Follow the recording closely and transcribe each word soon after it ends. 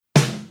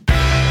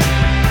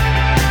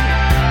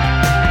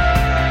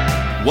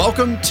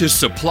Welcome to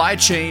Supply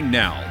Chain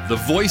Now, the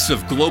voice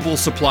of global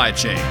supply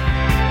chain.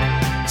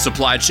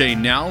 Supply Chain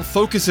Now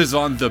focuses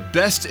on the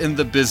best in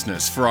the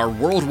business for our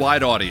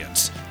worldwide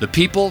audience, the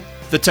people,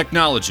 the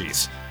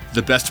technologies,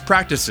 the best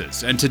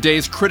practices, and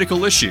today's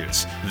critical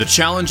issues, the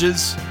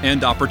challenges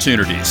and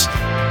opportunities.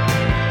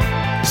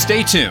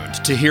 Stay tuned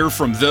to hear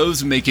from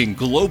those making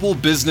global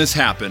business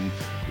happen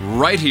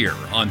right here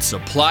on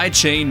Supply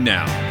Chain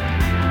Now.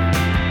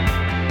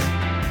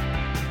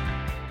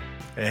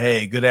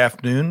 Hey, good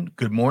afternoon,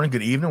 good morning,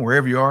 good evening,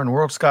 wherever you are in the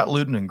world. Scott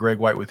Luton and Greg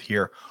White with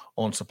here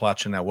on Supply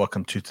Chain Now.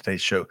 Welcome to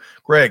today's show.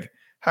 Greg,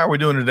 how are we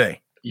doing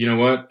today? You know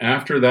what?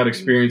 After that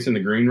experience in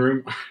the green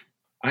room,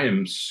 I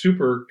am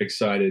super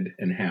excited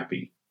and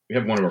happy. We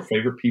have one of our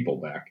favorite people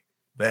back.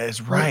 That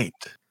is right.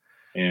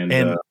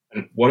 And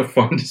what a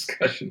fun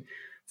discussion.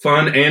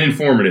 Fun and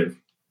informative.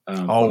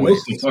 Always.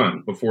 Mostly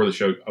fun before the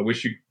show. I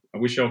wish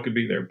y'all could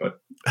be there, but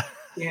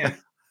yeah.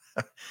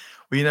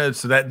 Well,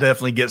 so that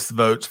definitely gets the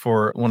votes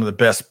for one of the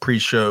best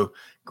pre-show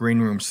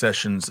green room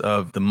sessions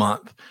of the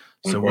month.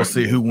 So we'll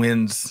see who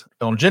wins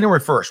on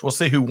January 1st. We'll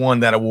see who won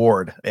that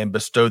award and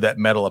bestow that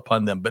medal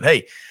upon them. But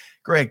hey,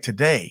 Greg,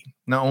 today,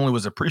 not only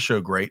was the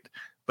pre-show great,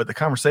 but the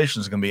conversation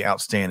is going to be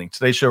outstanding.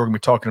 Today's show, we're going to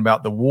be talking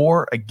about the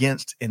war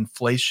against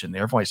inflation.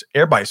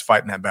 Everybody's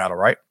fighting that battle,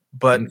 right?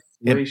 But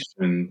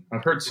inflation,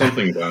 I've heard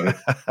something about it.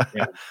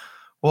 Yeah.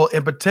 Well,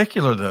 in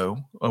particular, though,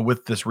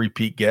 with this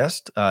repeat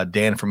guest,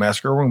 Dan from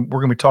Esker, we're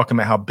going to be talking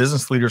about how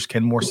business leaders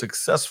can more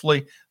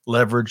successfully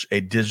leverage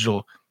a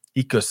digital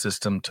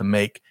ecosystem to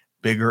make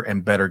bigger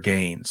and better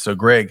gains. So,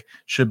 Greg,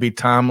 should be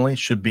timely,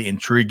 should be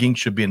intriguing,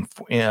 should be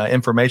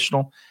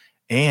informational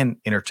and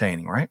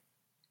entertaining, right?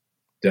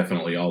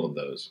 Definitely all of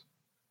those.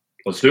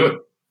 Let's do it.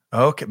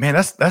 Okay, man,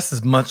 that's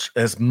as much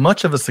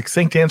of a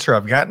succinct answer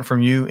I've gotten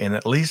from you in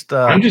at least.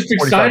 I'm just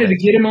excited to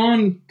get him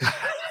on.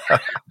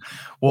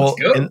 Well,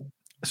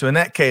 so in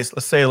that case,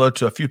 let's say hello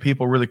to a few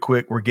people really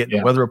quick. We're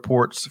getting weather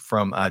reports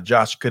from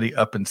Josh Goody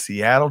up in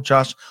Seattle.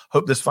 Josh,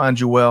 hope this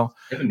finds you well.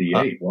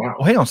 78, wow.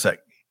 Well, hang on a sec.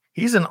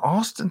 He's in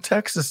Austin,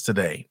 Texas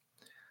today.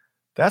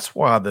 That's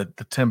why the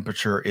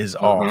temperature is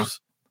off.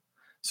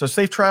 So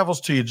safe travels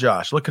to you,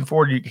 Josh. Looking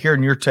forward to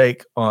hearing your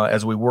take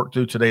as we work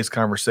through today's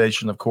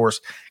conversation. Of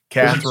course,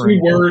 Catherine.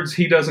 2 words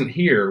he doesn't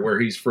hear where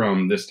he's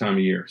from this time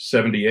of year: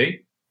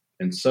 78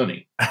 and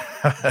sunny.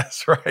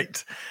 That's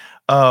right.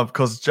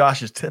 Because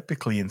Josh is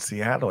typically in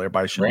Seattle.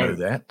 Everybody should know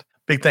that.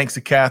 Big thanks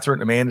to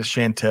Catherine, Amanda,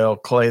 Chantel,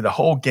 Clay, the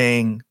whole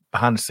gang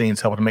behind the scenes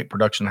helping to make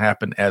production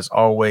happen as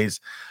always.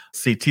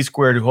 See T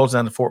Squared, who holds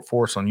down the Fort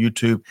for us on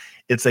YouTube.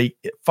 It's a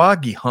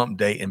foggy hump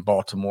day in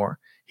Baltimore.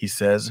 He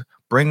says,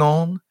 bring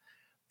on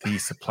the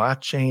supply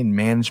chain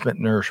management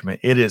nourishment.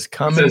 It is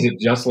coming. He says it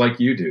just like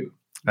you do.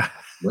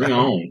 Bring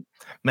on.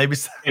 Maybe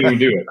and we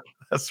do it.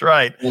 That's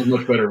right. It's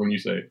much better when you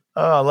say it.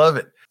 Oh, I love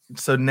it.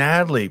 So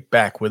Natalie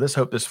back with us.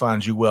 Hope this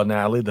finds you well,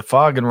 Natalie. The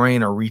fog and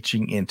rain are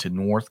reaching into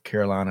North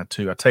Carolina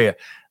too. I tell you,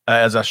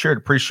 as I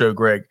shared pre-show,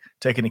 Greg,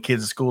 taking the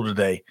kids to school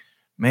today,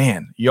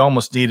 man, you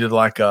almost needed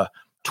like a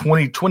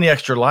 20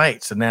 extra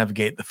lights to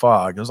navigate the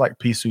fog. It was like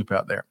pea soup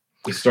out there.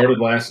 It started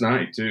last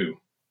night too.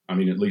 I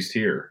mean, at least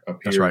here, up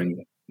here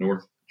in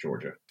North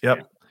Georgia. Yep.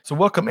 Yeah. So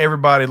welcome,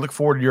 everybody. Look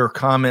forward to your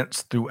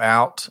comments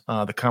throughout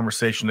the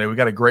conversation today. We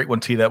got a great one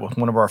teed up with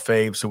one of our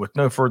faves. So with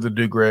no further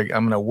ado, Greg,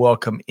 I'm going to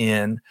welcome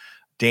in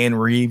Dan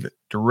Reeve,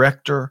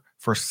 Director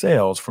for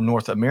Sales from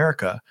North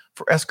America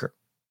for Esker.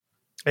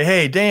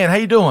 Hey, Dan, how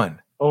you doing?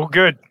 All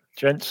good,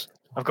 gents.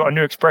 I've got a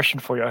new expression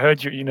for you. I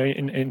heard you,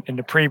 in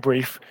the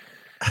pre-brief.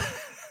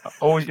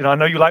 Always, I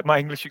know you like my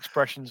English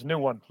expressions. New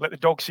one. Let the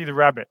dog see the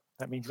rabbit.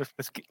 That means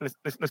let's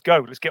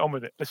go. Let's get on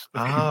with it. Let's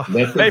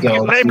let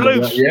him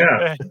loose.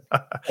 Yeah,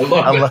 I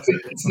love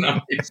it. It's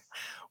nice.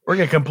 We're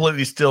gonna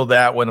completely steal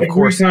that one. Of Every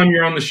course, time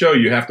you're on the show,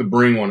 you have to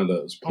bring one of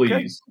those,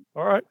 please. Okay.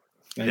 All right.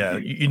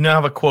 Thank you. You now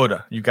have a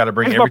quota. You got to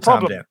bring every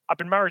time, Dan. I've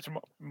been married to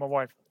my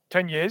wife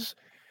 10 years,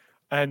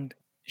 and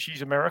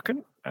she's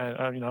American,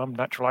 and I'm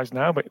naturalized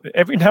now. But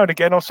every now and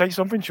again, I'll say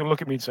something. She'll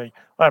look at me and say,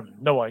 "I have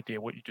no idea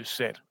what you just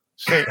said.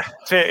 Say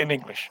it in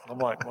English." I'm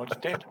like, "Well, I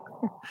just did."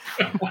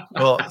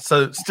 Well,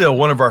 so still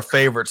one of our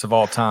favorites of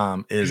all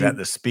time is At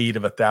the Speed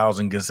of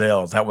 1,000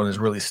 Gazelles. That one is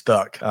really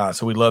stuck.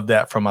 So we love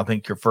that from, I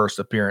think, your first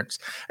appearance.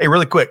 Hey,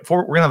 really quick,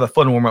 we're going to have a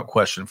fun warm-up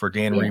question for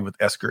Dan Reeve with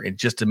Esker in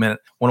just a minute.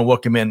 Want to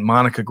welcome in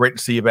Monica. Great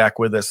to see you back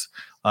with us.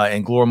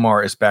 And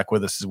Glormar is back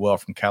with us as well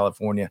from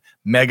California.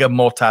 Mega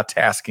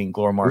multitasking,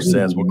 Glormar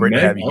says. Well, great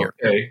to have you here.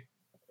 Okay.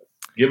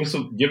 Give us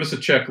a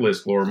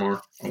checklist,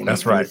 Glormar.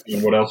 That's right.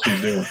 What else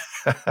she's doing.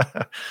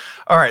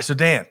 All right, so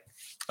Dan,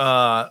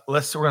 we're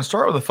going to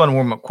start with a fun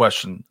warm-up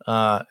question.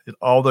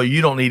 Although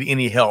you don't need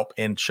any help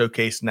in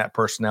showcasing that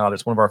personality,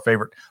 it's one of our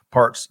favorite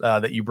parts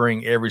that you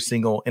bring every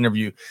single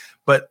interview.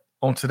 But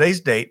on today's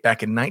date,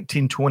 back in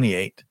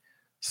 1928,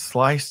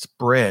 sliced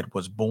bread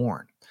was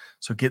born.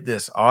 So get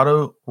this,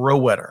 Otto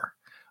Rohwedder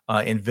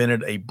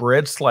invented a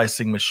bread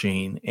slicing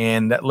machine,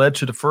 and that led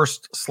to the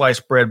first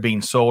sliced bread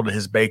being sold at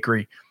his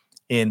bakery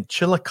in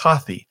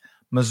Chillicothe,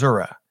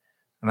 Missouri.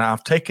 And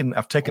I've taken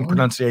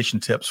pronunciation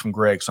tips from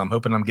Greg, so I'm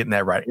hoping I'm getting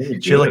that right. Very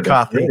good.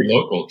 Chillicothe, Very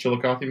local,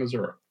 Chillicothe,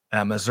 Missouri.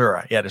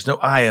 Missouri. Yeah, there's no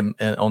I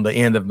on the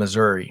end of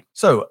Missouri.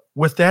 So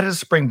with that as a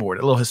springboard,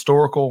 a little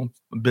historical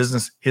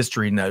business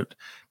history note.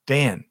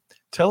 Dan,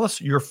 tell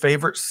us your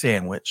favorite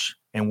sandwich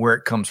and where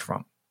it comes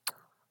from.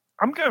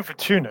 I'm going for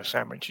tuna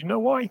sandwich. You know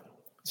why?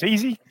 It's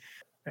easy.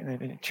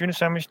 And tuna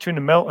sandwich,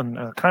 tuna melt,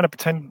 and kind of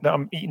pretend that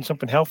I'm eating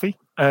something healthy.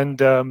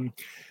 And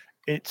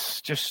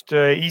it's just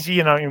easy.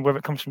 And whether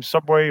it comes from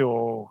Subway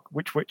or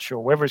which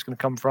or wherever it's going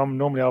to come from,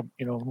 normally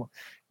I'll,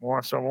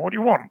 so what do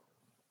you want?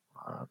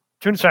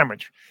 Tuna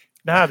sandwich.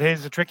 Now,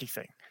 here's the tricky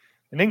thing.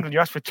 In England, you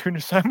ask for a tuna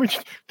sandwich.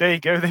 There you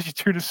go. There's your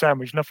tuna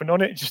sandwich. Nothing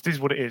on it. It just is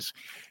what it is.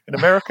 In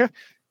America,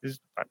 there's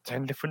about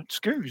 10 different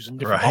SKUs and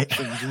different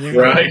options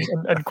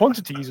and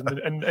quantities and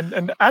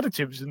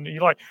additives. And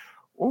you're like,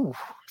 oh,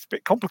 it's a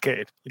bit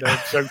complicated.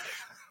 So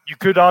you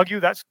could argue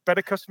that's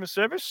better customer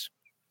service.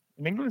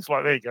 In England, it's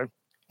like, there you go.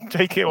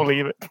 Take it or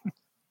leave it.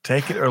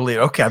 Take it or leave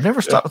it. Okay, I've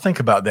never stopped to think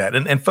about that.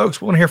 And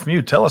folks, we want to hear from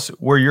you. Tell us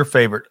where your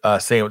favorite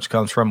sandwich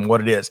comes from and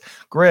what it is.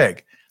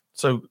 Greg,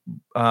 so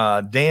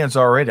Dan's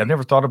already, I've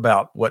never thought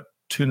about what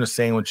tuna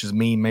sandwiches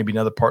mean, maybe in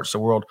other parts of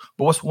the world,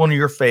 but what's one of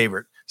your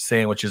favorite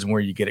sandwiches and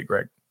where you get it,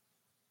 Greg?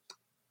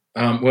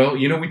 Well,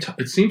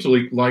 it seems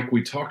like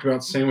we talked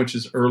about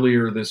sandwiches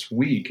earlier this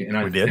week,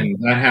 and we did. And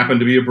that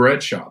happened to be a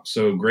bread shop.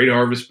 So Great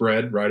Harvest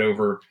Bread right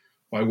over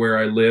by where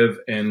I live,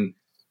 and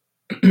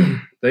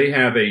they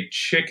have a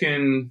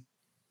chicken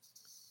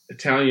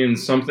Italian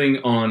something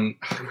on.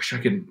 I wish I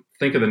could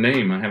think of the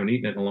name. I haven't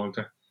eaten it in a long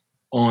time.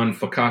 On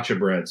focaccia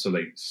bread. So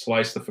they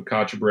slice the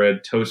focaccia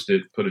bread, toast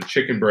it, put a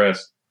chicken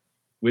breast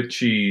with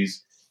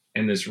cheese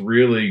and this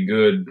really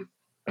good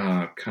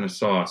kind of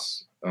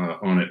sauce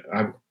on it.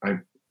 I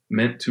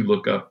meant to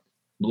look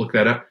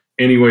that up.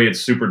 Anyway,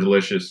 it's super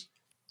delicious,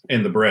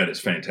 and the bread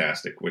is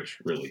fantastic, which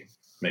really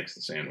makes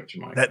the sandwich.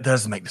 That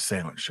does make the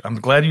sandwich. I'm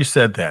glad you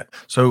said that.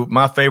 So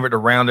my favorite to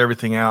round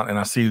everything out, and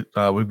I see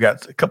we've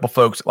got a couple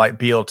folks like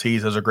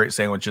BLTs. Those are great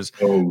sandwiches.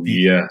 Oh,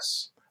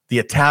 yes. The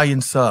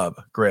Italian Sub,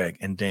 Greg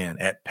and Dan,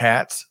 at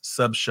Pat's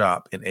Sub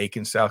Shop in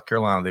Aiken, South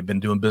Carolina. They've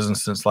been doing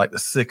business since like the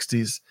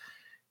 60s,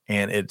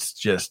 and it's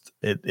just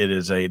it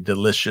is a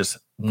delicious,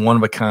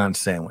 one-of-a-kind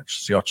sandwich.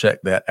 So y'all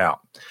check that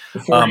out.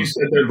 Before you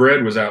said their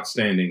bread was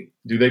outstanding,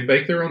 do they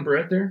bake their own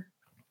bread there?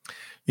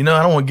 I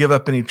don't want to give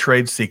up any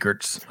trade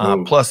secrets,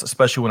 plus,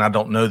 especially when I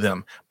don't know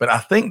them, but I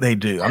think they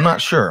do. I'm not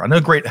sure. I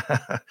know Great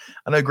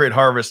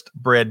Harvest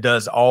Bread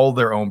does all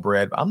their own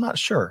bread, but I'm not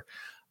sure.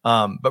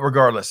 But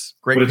regardless,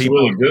 great But it's people.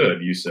 really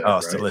good, you said. Oh,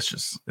 it's right?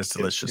 delicious. It's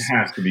delicious. It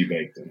has to be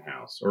baked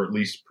in-house, or at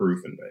least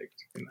proof and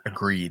baked.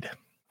 Agreed.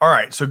 All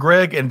right. So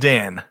Greg and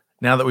Dan,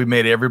 now that we've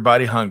made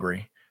everybody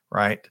hungry,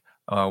 right?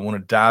 I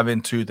want to dive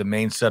into the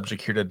main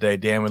subject here today.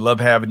 Dan, we love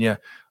having you.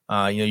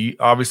 You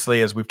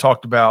obviously, as we've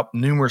talked about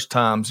numerous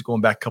times,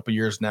 going back a couple of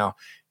years now,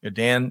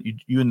 Dan,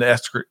 you and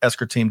the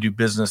Esker team do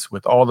business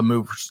with all the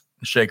movers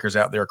and shakers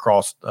out there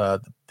across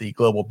the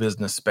global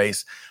business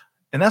space.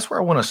 And that's where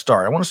I want to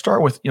start. I want to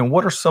start with,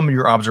 what are some of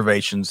your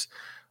observations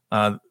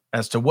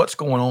as to what's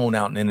going on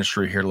out in the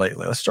industry here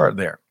lately? Let's start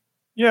there.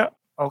 Yeah,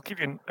 I'll give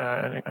you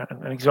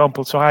an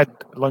example. So I had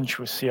lunch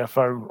with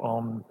CFO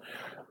on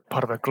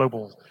part of a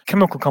global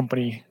chemical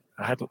company.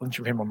 I had lunch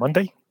with him on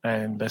Monday,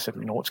 and they said,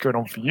 what's going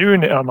on for you?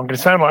 And I'm going to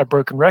sound like a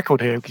broken record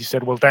here, because he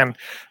said, well, Dan,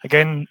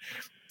 again,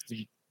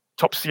 the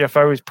top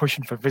CFO is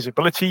pushing for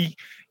visibility,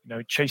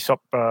 chase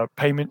up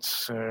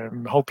payments,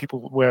 hold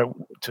people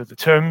to the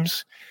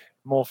terms,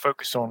 more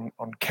focus on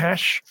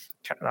cash.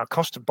 Our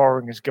cost of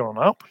borrowing has gone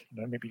up,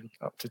 maybe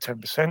up to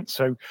 10%.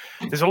 So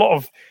there's a lot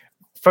of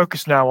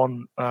focus now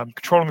on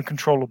controlling the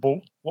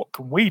controllable. What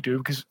can we do?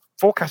 Because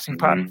forecasting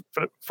pattern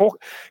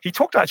he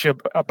talked actually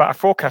about a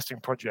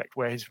forecasting project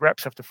where his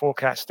reps have to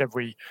forecast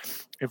every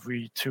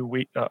 2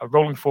 weeks, a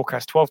rolling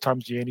forecast 12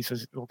 times a year. And he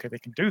says, okay, they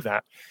can do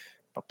that.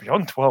 But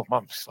beyond 12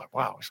 months, it's like,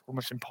 wow, it's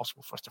almost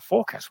impossible for us to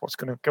forecast what's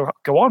going to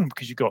go on,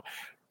 because you've got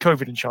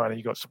COVID in China,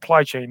 you've got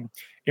supply chain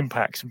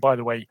impacts. And by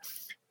the way,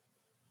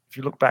 if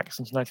you look back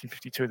since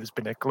 1952, there's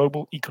been a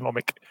global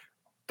economic,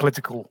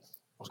 political,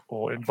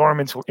 or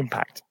environmental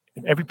impact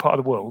in every part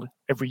of the world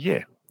every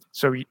year.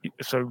 So he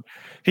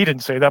didn't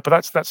say that, but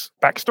that's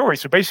backstory.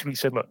 So basically he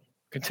said, look,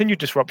 continued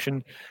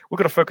disruption, we've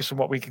got to focus on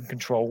what we can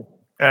control.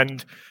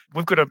 And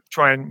we've got to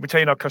try and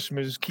retain our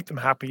customers, keep them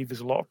happy.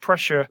 There's a lot of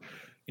pressure.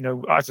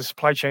 As a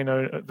supply chain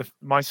owner,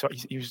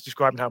 he was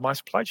describing how my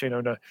supply chain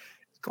owner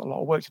has got a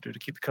lot of work to do to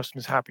keep the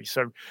customers happy.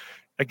 So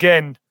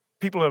again,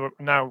 people are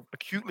now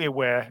acutely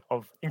aware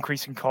of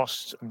increasing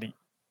costs and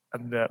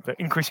the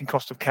increasing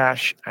cost of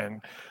cash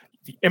and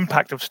the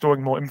impact of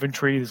storing more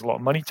inventory. There's a lot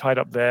of money tied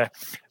up there.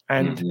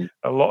 And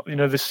a lot, the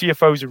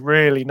CFOs are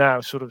really now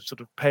sort of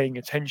paying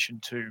attention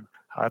to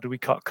how do we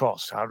cut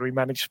costs? How do we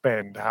manage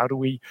spend? How do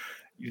we,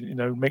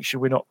 make sure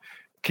we're not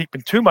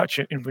keeping too much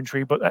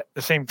inventory, but at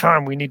the same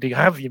time, we need to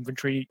have the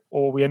inventory,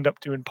 or we end up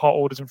doing part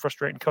orders and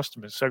frustrating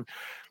customers. So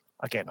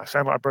again, I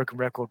sound like a broken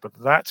record, but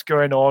that's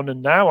going on.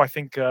 And now I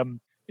think,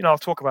 I'll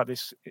talk about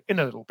this in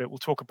a little bit. We'll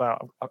talk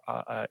about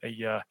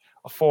a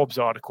Forbes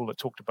article that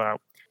talked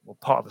about well,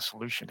 part of the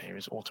solution here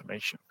is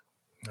automation.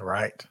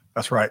 Right.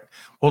 That's right.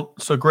 Well,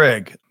 so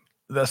Greg,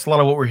 that's a lot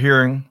of what we're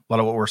hearing, a lot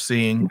of what we're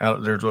seeing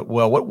out there.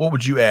 Well, what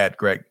would you add,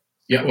 Greg?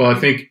 Yeah, well, I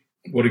think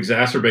what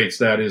exacerbates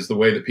that is the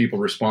way that people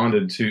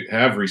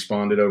have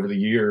responded over the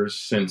years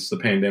since the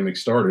pandemic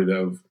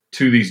started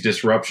to these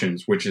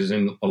disruptions, which is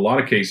in a lot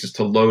of cases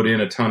to load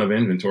in a ton of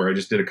inventory. I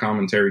just did a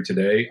commentary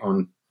today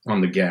on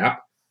the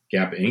Gap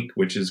Inc.,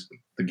 which is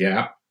the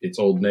Gap. It's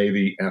Old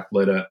Navy,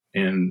 Athleta,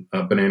 and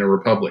Banana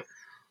Republic,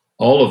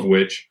 all of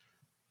which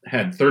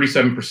had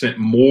 37%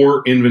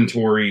 more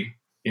inventory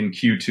in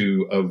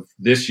Q2 of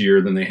this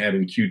year than they had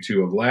in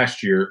Q2 of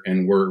last year,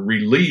 and were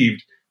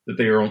relieved that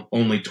they are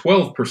only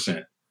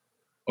 12%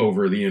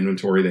 over the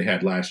inventory they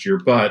had last year.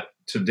 But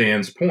to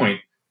Dan's point,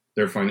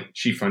 their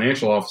chief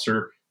financial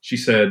officer, she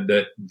said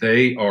that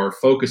they are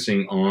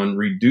focusing on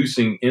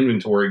reducing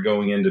inventory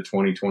going into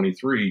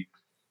 2023.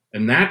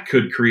 And that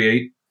could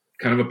create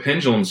kind of a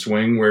pendulum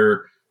swing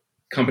where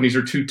companies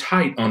are too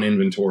tight on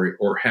inventory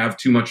or have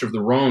too much of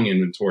the wrong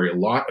inventory. A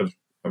lot of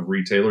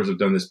retailers have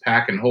done this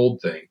pack and hold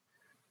thing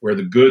where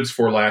the goods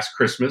for last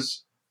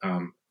Christmas,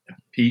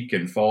 peak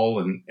and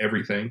fall and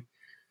everything,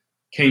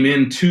 came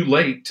in too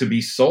late to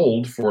be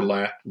sold for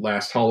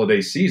last holiday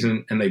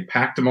season, and they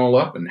packed them all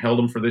up and held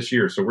them for this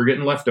year. So we're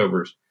getting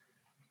leftovers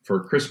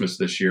for Christmas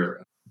this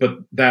year. But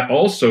that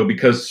also,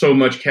 because so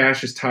much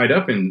cash is tied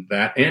up in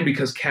that, and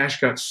because cash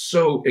got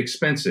so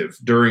expensive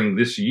during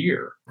this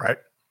year, right,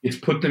 it's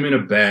put them in a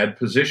bad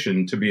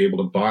position to be able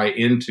to buy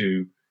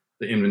into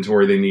the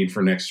inventory they need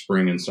for next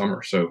spring and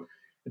summer. So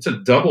it's a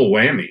double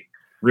whammy,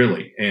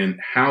 really. And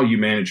how you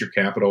manage your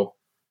capital,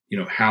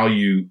 how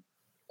you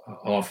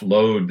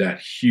offload that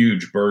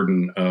huge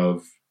burden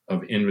of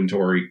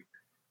inventory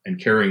and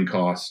carrying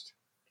cost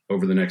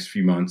over the next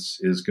few months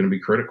is going to be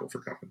critical for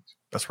companies.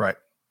 That's right.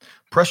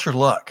 Press your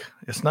luck.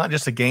 It's not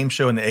just a game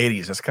show in the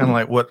 80s. It's kind of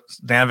like what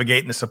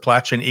navigating the supply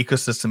chain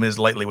ecosystem is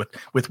lately with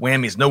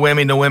whammies. No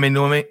whammy, no whammy,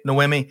 no whammy, no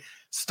whammy.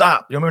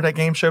 Stop. You remember that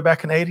game show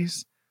back in the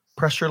 80s?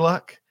 Press your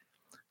luck.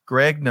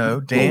 Greg, no.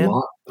 Dan?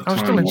 I was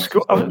still in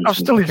school. I was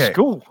still in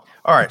school.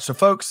 All right. So,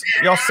 folks,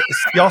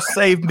 y'all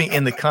saved me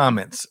in the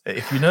comments.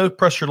 If you know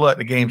Press Your Luck,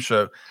 the game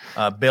show,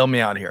 bail me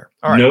out here.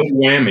 All right. No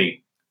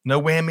whammy.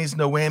 No whammies,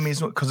 no whammies.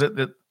 Because,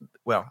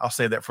 well, I'll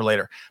save that for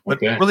later. But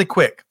okay. Really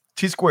quick,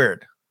 T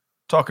Squared.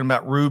 Talking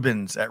about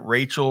Reuben's at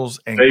Rachel's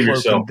and Save Cloak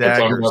yourself. and Daggers.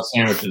 Talking about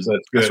sandwiches.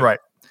 That's good. That's right.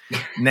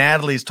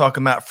 Natalie's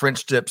talking about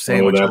French dip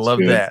sandwich. I love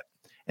good. that.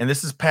 And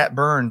this is Pat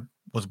Byrne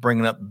was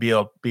bringing up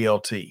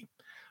BLT.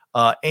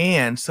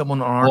 And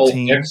someone on our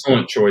team.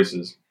 Excellent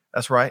choices.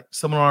 That's right.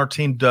 Someone on our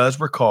team does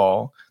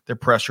recall their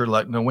Press Your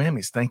Luck, no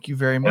whammies. Thank you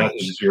very much. That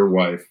is your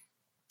wife.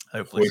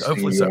 Hopefully so.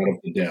 Out of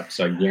the depths.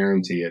 I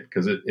guarantee it,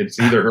 because it's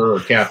either her or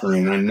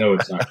Catherine. I know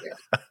it's not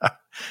Catherine.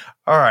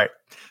 All right.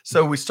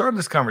 So we started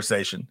this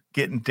conversation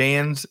getting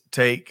Dan's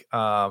take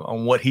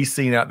on what he's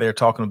seen out there,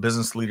 talking to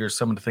business leaders,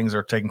 some of the things that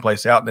are taking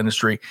place out in the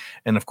industry,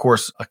 and of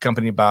course,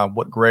 accompanied by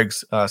what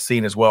Greg's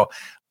seen as well.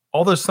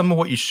 Although some of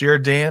what you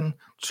shared, Dan,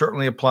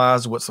 certainly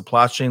applies to what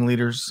supply chain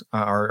leaders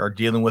are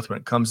dealing with when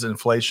it comes to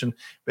inflation.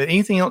 But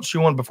anything else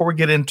you want, before we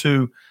get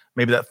into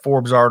maybe that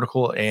Forbes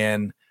article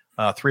and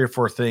 3 or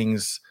 4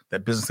 things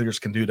that business leaders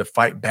can do to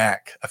fight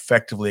back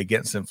effectively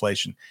against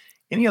inflation?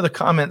 Any other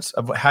comments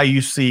of how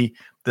you see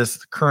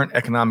this current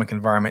economic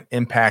environment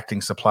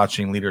impacting supply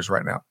chain leaders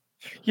right now?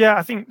 Yeah,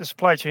 I think the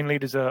supply chain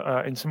leaders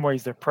are in some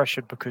ways they're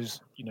pressured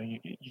because you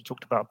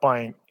talked about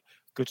buying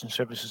goods and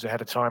services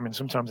ahead of time, and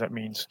sometimes that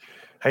means,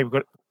 hey,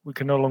 we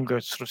can no longer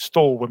sort of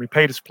stall when we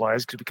pay the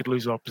suppliers because we could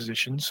lose our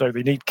position. So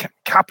they need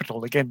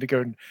capital again to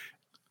go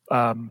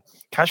and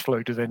cash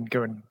flow to then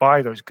go and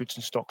buy those goods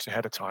and stocks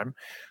ahead of time.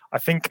 I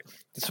think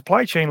the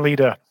supply chain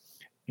leader,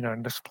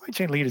 and the supply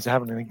chain leaders are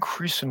having an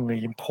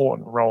increasingly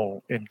important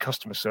role in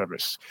customer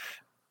service.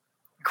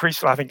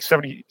 I think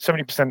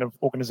 70% of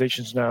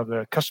organizations now,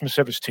 the customer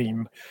service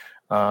team,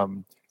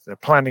 the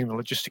planning, the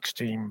logistics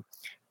team,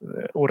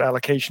 the order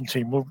allocation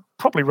team will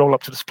probably roll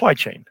up to the supply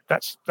chain.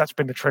 That's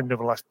been the trend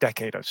over the last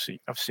decade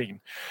I've seen.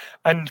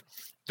 And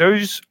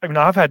those,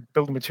 I've had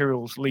building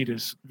materials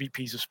leaders,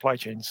 VPs of supply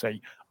chain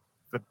say,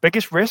 the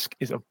biggest risk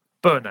is a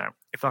burnout.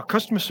 If our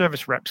customer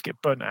service reps get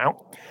burnt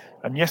out,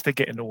 and yes, they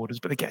get in orders,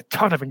 but they get a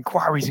ton of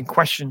inquiries and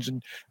questions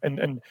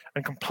and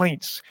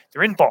complaints.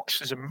 Their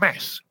inbox is a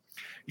mess.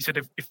 He said,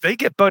 if they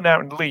get burnt out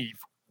and leave,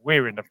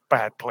 we're in a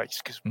bad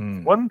place because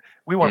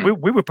we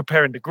were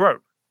preparing to grow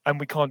and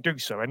we can't do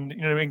so. And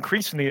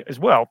increasingly as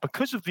well,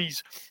 because of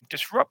these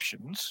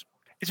disruptions,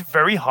 it's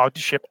very hard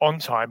to ship on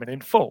time and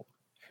in full.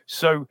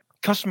 So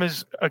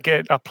customers are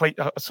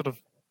sort of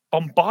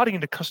bombarding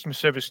the customer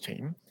service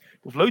team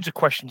with loads of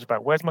questions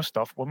about where's my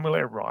stuff, when will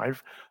it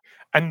arrive?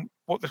 And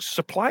what the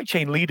supply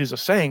chain leaders are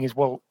saying is,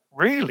 well,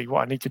 really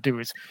what I need to do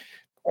is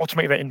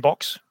automate that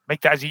inbox,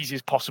 make that as easy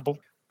as possible,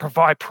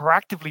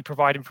 proactively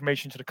provide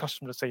information to the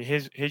customer to say,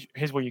 here's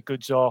where your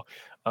goods are,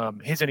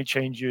 here's any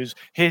changes,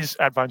 here's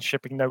advanced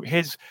shipping note,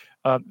 here's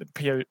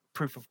PO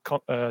proof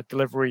of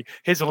delivery,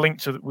 here's a link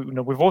to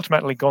we've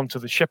automatically gone to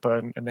the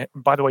shipper, and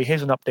by the way,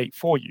 here's an update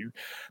for you,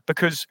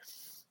 because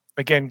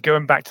again,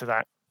 going back to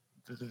that,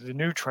 the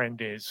new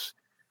trend is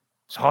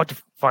it's hard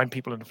to find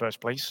people in the first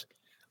place.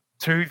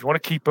 2, if you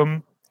want to keep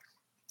them,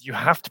 you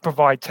have to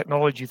provide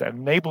technology that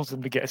enables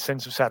them to get a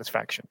sense of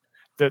satisfaction.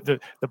 The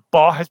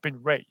bar has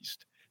been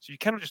raised, so you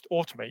cannot just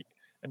automate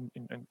and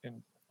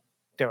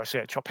dare I say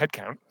it, chop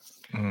headcount.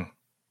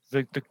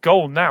 The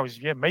goal now is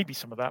maybe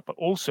some of that, but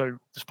also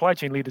the supply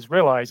chain leaders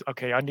realize,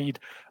 okay, I need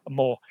a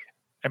more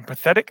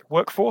empathetic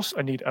workforce.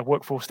 I need a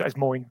workforce that is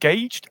more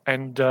engaged.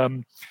 And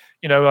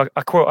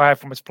a quote I have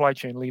from a supply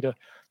chain leader: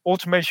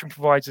 automation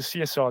provides the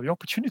CSR the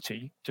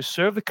opportunity to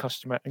serve the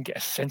customer and get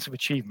a sense of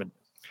achievement.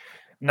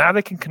 Now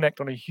they can connect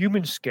on a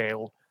human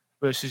scale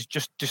versus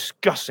just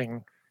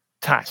discussing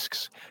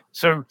tasks.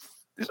 So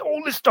there's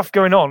all this stuff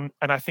going on,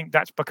 and I think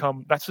that's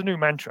the new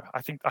mantra.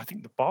 I think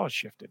the bar has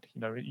shifted.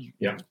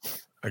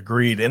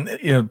 Agreed.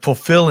 And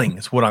fulfilling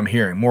is what I'm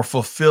hearing. More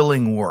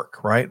fulfilling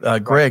work, right?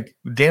 Greg,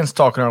 Dan's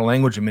talking our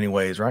language in many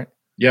ways, right?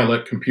 Yeah,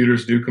 let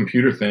computers do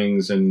computer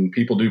things and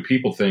people do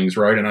people things,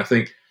 right? And I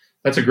think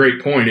that's a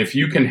great point. If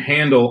you can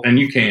handle, and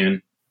you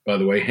can, by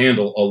the way,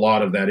 handle a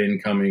lot of that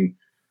incoming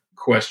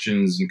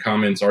questions and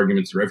comments,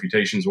 arguments,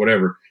 refutations,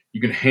 whatever,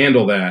 you can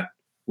handle that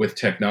with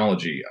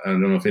technology. I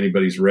don't know if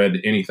anybody's read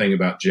anything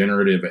about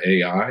generative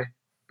AI,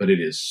 but it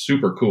is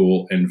super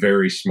cool and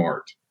very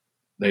smart.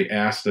 They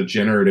asked a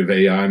generative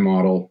AI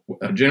model.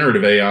 A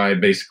generative AI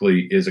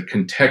basically is a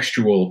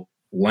contextual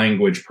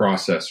language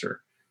processor.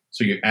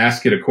 So you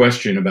ask it a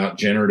question about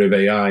generative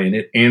AI and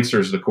it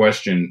answers the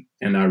question.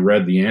 And I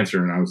read the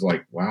answer and I was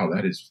like, wow,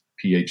 that is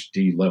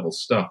PhD level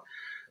stuff.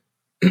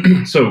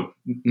 So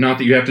not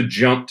that you have to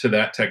jump to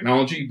that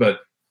technology, but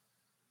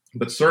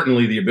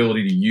certainly the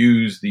ability to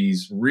use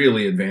these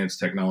really advanced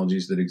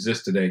technologies that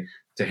exist today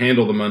to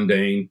handle the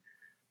mundane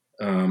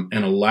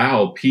and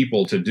allow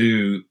people to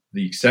do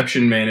the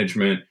exception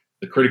management,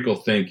 the critical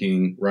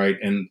thinking, right,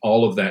 and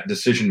all of that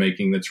decision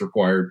making that's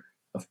required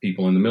of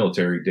people in the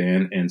military,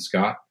 Dan and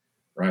Scott,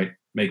 right,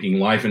 making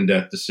life and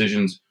death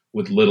decisions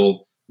with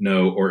little,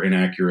 no, or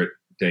inaccurate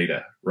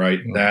data, right?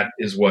 Mm-hmm. That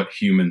is what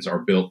humans are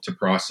built to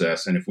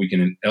process. And if we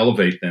can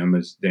elevate them,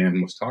 as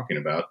Dan was talking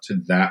about, to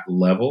that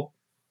level,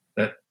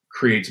 that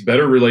creates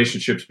better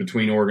relationships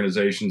between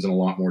organizations and a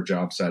lot more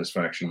job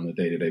satisfaction on a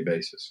day-to-day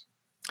basis.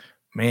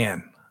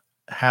 Man,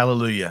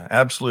 hallelujah.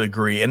 Absolutely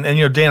agree. And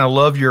Dan, I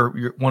love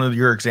your one of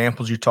your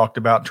examples you talked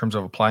about in terms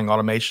of applying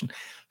automation.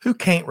 Who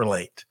can't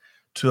relate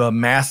to a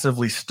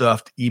massively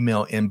stuffed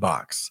email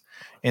inbox?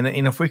 And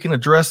if we can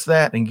address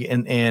that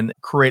and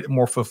create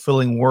more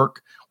fulfilling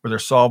work where they're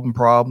solving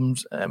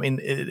problems, I mean,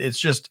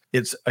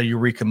 it's a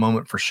eureka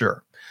moment for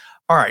sure.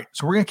 All right.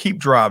 So we're going to keep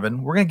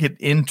driving. We're going to get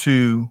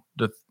into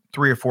the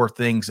 3 or 4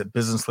 things that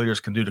business leaders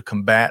can do to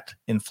combat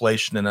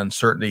inflation and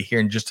uncertainty here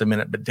in just a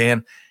minute. But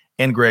Dan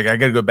and Greg, I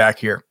got to go back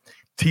here.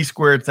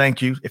 T-Squared,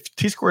 thank you. If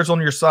T-Squared's on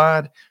your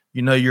side,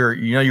 you're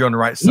on the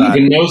right side.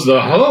 He even knows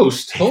the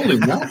host. Holy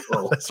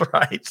mackerel. That's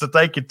right. So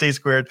thank you,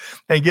 T-Squared.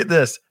 And get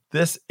this.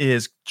 This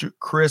is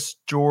Chris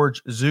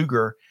George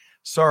Zuger.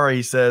 Sorry,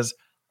 he says,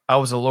 I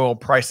was a loyal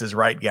Price is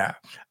Right guy.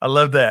 I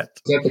love that.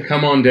 Is that the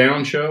Come On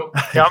Down show?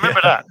 Yeah, I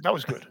remember that. That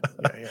was good.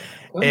 Yeah.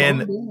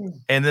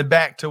 And then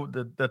back to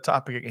the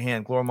topic at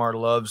hand. Glormar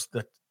loves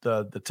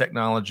the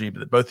technology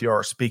that both of you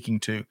are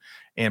speaking to,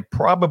 and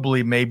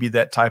probably maybe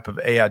that type of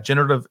AI,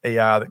 generative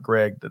AI that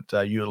Greg,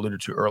 that you alluded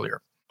to earlier.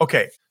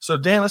 Okay, so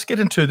Dan, let's get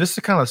into this.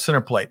 Is kind of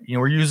center plate.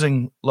 We're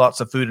using lots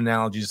of food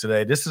analogies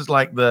today. This is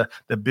like the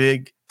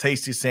big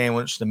tasty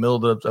sandwich, the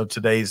middle of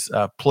today's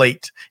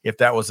plate, if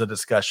that was a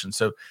discussion.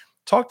 So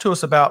talk to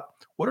us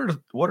about what are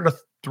the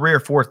 3 or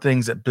 4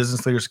 things that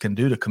business leaders can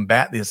do to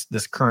combat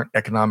this current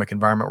economic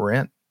environment we're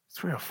in.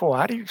 3 or 4.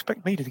 How do you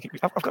expect me to get?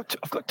 I've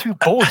got 2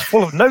 boards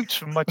full of notes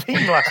from my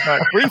team last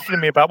night briefing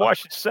me about what I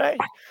should say.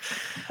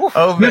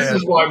 Oh, man. This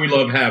is why we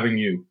love having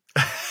you.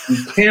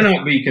 You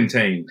cannot be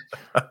contained.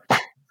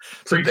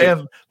 So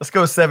Dan, let's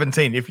go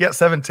 17. If you got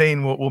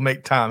 17, we'll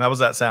make time. How does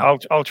that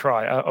sound? I'll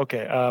try.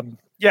 Okay.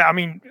 Yeah, I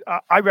mean,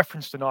 I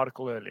referenced an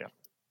article earlier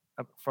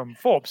from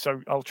Forbes,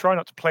 so I'll try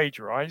not to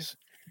plagiarize,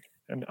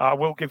 and I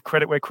will give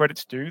credit where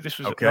credit's due. This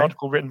was an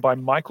article written by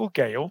Michael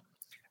Gale,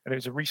 and it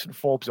was a recent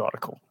Forbes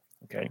article.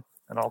 Okay,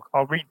 and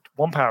I'll read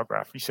one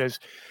paragraph. He says,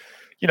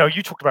 you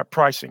talked about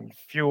pricing,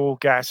 fuel,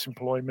 gas,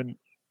 employment,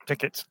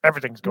 tickets,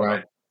 everything's going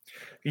up.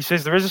 He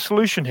says there is a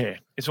solution here.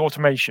 It's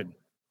automation.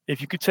 If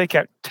you could take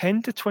out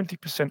 10 to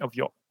 20% of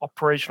your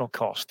operational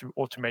costs through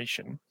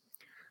automation,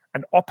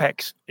 and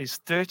OPEX is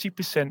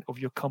 30% of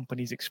your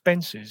company's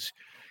expenses,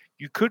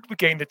 you could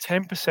regain the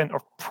 10%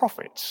 of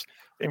profits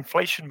that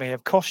inflation may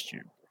have cost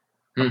you.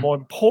 And more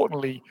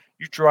importantly,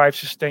 you drive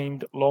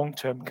sustained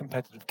long-term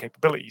competitive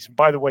capabilities. And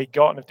by the way,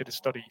 Gartner did a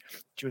study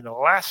during the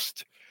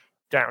last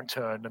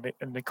downturn,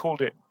 and they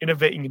called it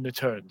innovating in the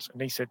turns.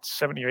 And they said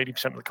 70 or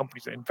 80% of the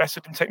companies that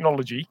invested in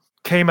technology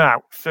came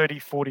out 30,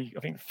 40, I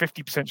think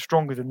 50%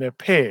 stronger than their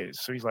peers.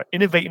 So he's like,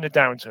 innovate in a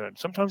downturn.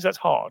 Sometimes that's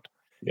hard.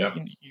 Yeah.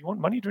 You want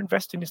money to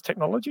invest in this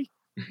technology?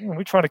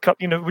 We're trying to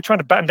we're trying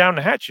to batten down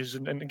the hatches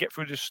and get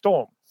through this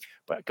storm.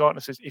 But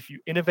Gartner says if you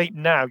innovate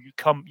now, you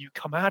come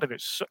out of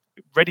it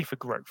ready for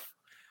growth.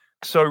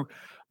 So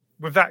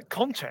with that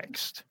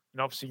context,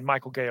 and obviously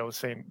Michael Gale is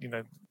saying,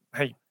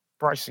 hey,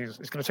 pricing is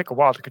going to take a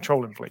while to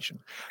control inflation.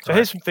 So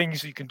here's some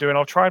things you can do, and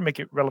I'll try and make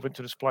it relevant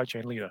to the supply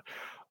chain leader.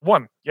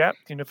 One,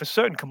 for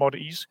certain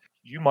commodities,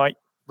 you might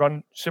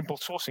run simple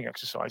sourcing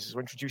exercises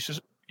or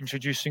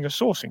introducing a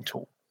sourcing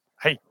tool.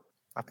 Hey,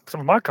 some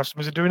of my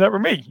customers are doing that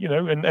with me,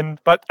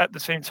 but at the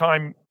same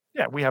time,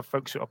 we have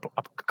folks who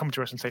come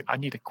to us and say, I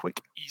need a quick,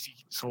 easy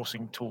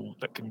sourcing tool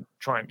that can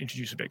try and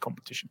introduce a bit of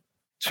competition.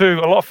 Two,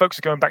 a lot of folks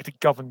are going back to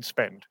governed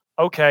spend.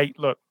 Okay,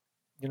 look,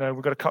 we've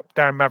got to cut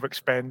down maverick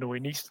spend, or we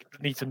need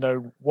to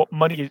know what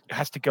money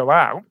has to go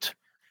out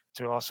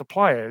to our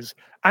suppliers.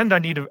 And I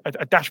need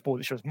a dashboard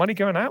that shows money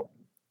going out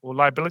or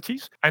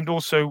liabilities. And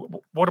also,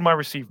 what are my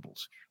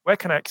receivables? Where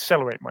can I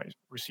accelerate my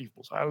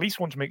receivables? I at least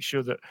want to make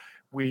sure that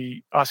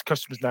we ask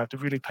customers now to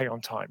really pay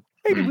on time.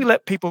 Maybe we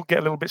let people get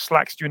a little bit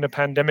slacks during the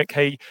pandemic.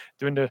 Hey,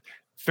 during the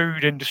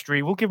food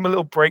industry, we'll give them a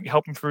little break,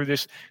 help them through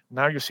this.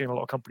 Now you're seeing a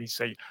lot of companies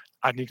say,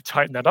 I need to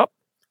tighten that up.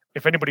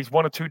 If anybody's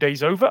 1 or 2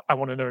 days over, I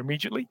want to know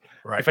immediately.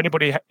 Right. If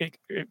anybody it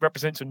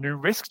represents a new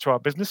risk to our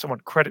business, I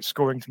want credit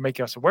scoring to make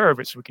us aware of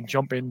it so we can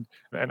jump in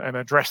and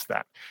address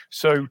that.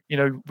 So,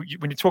 when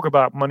you talk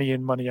about money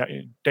in, money out,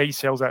 days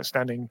sales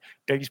outstanding,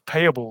 days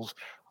payables,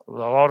 a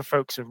lot of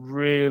folks are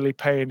really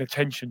paying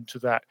attention to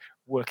that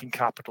working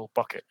capital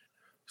bucket.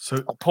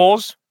 So I'll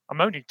pause.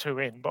 I'm only 2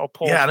 in, but I'll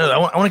pause. Yeah, I know.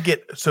 I want to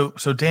get so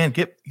Dan,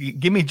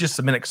 give me just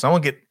a minute because I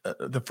want to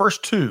get the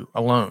first 2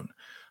 alone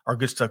are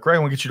good stuff. Greg, I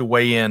want to get you to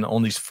weigh in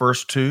on these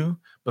first 2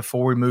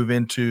 before we move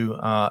into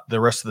the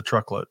rest of the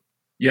truckload.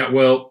 Yeah,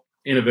 well,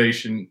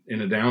 innovation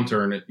in a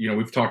downturn,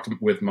 we've talked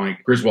with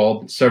Mike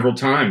Griswold several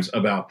times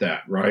about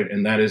that, right?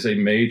 And that is a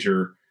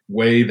major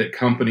way that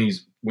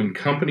when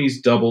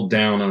companies double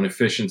down on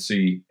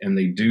efficiency and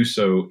they do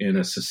so in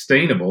a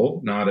sustainable,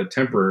 not a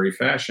temporary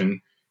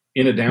fashion,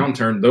 in a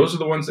downturn, those are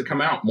the ones that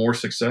come out more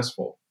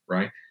successful,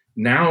 right?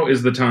 Now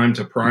is the time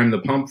to prime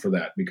the pump for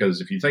that, because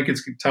if you think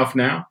it's tough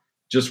now,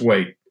 just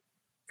wait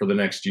for the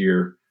next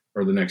year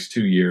or the next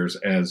 2 years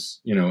as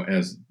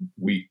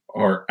we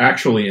are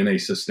actually in a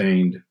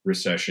sustained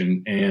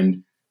recession,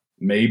 and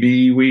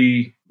maybe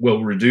we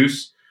will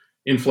reduce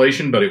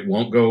inflation, but it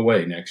won't go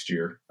away next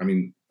year. I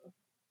mean,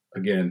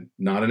 again,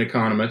 not an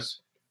economist,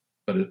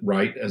 but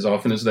right as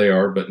often as they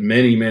are, but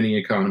many, many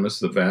economists,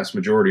 the vast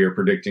majority, are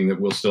predicting that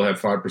we'll still have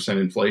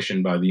 5%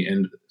 inflation by the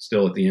end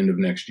of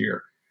next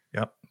year.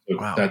 Yep.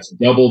 So that's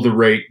double the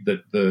rate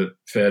that the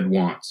Fed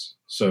wants.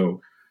 So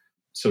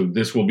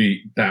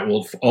that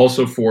will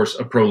also force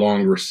a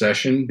prolonged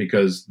recession,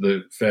 because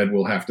the Fed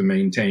will have to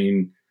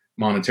maintain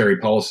monetary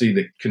policy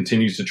that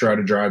continues to try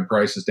to drive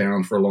prices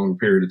down for a longer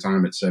period of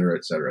time, et cetera,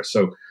 et cetera.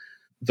 So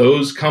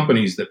those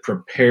companies that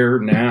prepare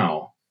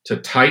now to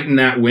tighten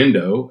that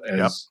window,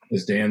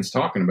 as Dan's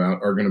talking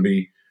about, are going to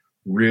be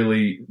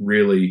really,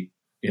 really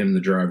in the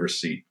driver's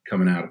seat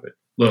coming out of it.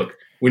 Look,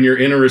 when you're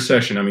in a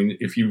recession, I mean,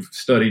 if you've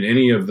studied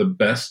any of the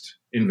best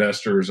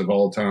investors of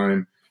all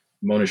time,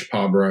 Mohnish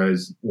Pabrai,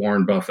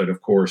 Warren Buffett,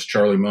 of course,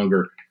 Charlie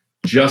Munger,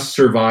 just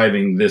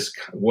surviving this,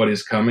 what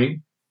is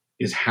coming,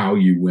 is how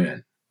you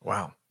win.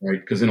 Wow. Right?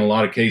 Because in a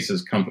lot of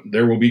cases,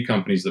 there will be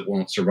companies that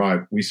won't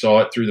survive. We saw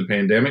it through the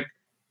pandemic.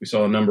 We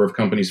saw a number of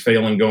companies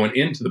failing going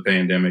into the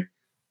pandemic.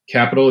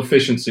 Capital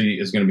efficiency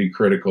is going to be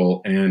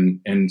critical and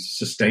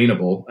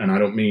sustainable. And I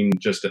don't mean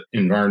just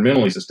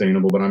environmentally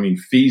sustainable, but I mean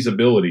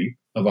feasibility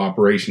of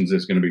operations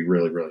is going to be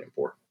really, really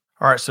important.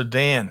 All right. So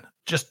Dan,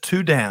 just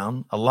 2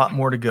 down, a lot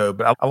more to go,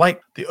 but I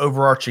like the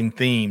overarching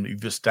theme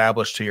you've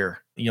established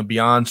here,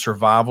 beyond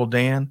survival,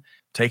 Dan,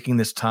 taking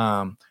this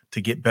time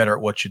to get better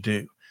at what you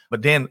do.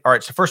 But Dan, all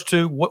right, so first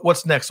 2,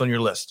 what's next on your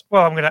list?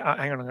 Well, I'm going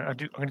to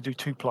do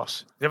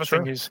 2+. The other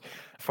thing is,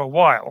 for a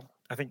while,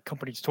 I think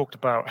companies talked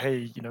about,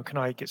 hey, can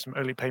I get some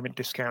early payment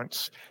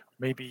discounts,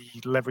 maybe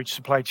leverage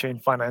supply chain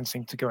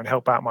financing to go and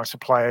help out my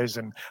suppliers,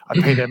 and I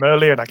pay them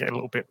early and I get a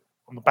little bit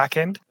on the back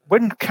end.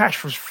 When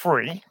cash was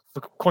free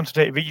for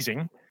quantitative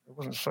easing, it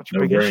wasn't such a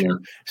big issue.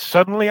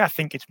 Suddenly, I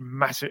think it's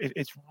massive.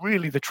 It's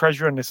really the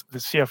treasurer and the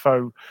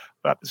CFO,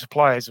 but the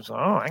suppliers are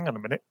like, oh, hang on a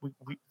minute,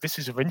 this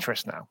is of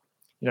interest now.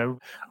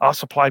 Our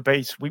supply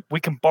base, we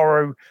can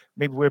borrow.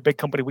 Maybe we're a big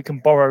company, we can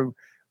borrow,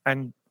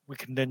 and we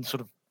can then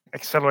sort of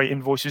accelerate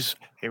invoices.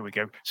 Here we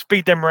go.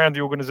 Speed them around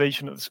the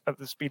organization at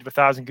the speed of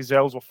 1,000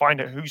 gazelles. We'll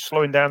find out who's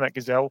slowing down that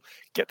gazelle,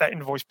 get that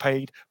invoice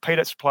paid, pay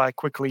that supplier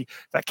quickly.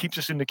 That keeps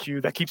us in the queue.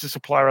 That keeps the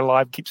supplier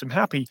alive, keeps them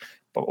happy.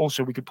 But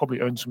also we could probably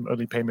earn some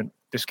early payment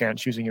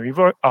discounts using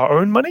our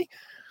own money,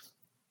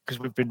 because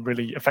we've been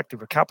really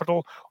effective with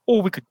capital,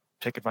 or we could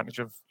take advantage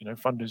of,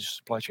 funders,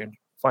 supply chain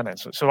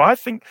finance. So I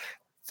think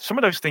some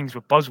of those things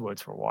were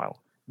buzzwords for a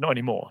while. Not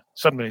anymore.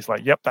 Suddenly it's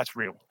like, yep, that's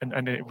real.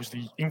 And it was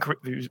the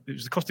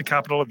cost of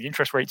capital and the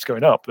interest rates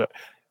going up that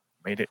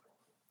made it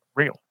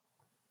real.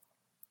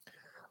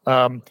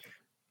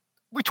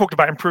 We talked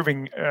about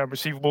improving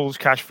receivables,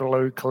 cash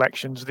flow,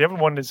 collections. The other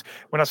one is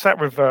when I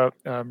sat with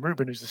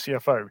Ruben, who's the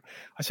CFO,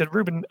 I said,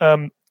 Ruben,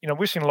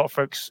 we're seeing a lot of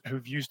folks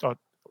who've used our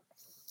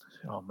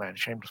Oh man,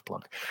 shameless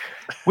plug.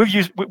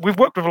 We've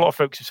worked with a lot of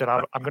folks who said,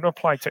 I'm going to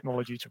apply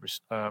technology to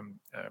receivables,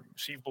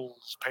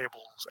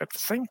 payables. The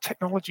same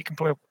technology can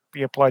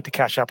be applied to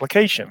cash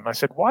application. And I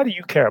said, why do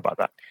you care about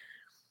that?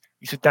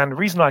 He said, Dan, the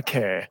reason I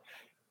care,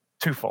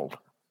 twofold.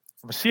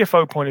 From a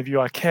CFO point of view,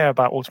 I care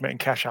about automating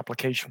cash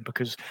application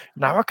because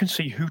now I can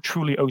see who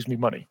truly owes me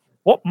money,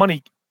 what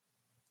money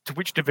to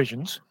which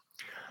divisions.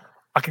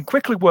 I can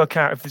quickly work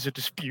out if there's a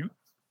dispute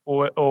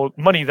or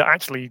money that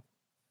actually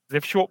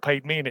they've short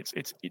paid me and it's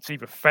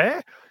either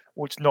fair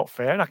or it's not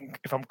fair. And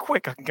if I'm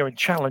quick, I can go and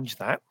challenge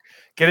that,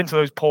 get into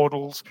those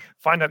portals,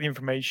 find out the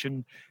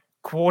information,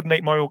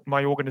 coordinate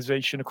my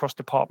organization across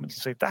departments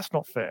and say, that's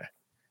not fair.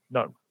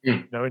 No.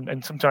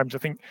 And sometimes I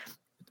think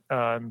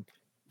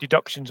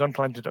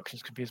unplanned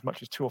deductions could be as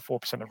much as 2 or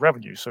 4% of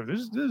revenue. So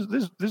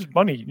there's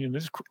money,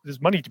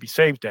 there's money to be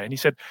saved there. And he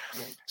said,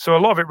 so a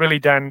lot of it really,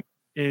 Dan,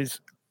 is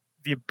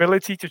the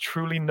ability to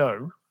truly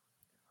know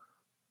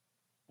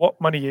what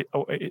money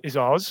is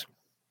ours,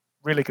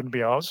 really can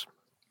be ours.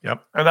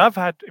 Yep. And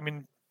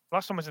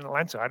last time I was in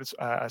Atlanta, I had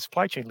a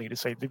supply chain leader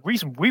say, the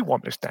reason we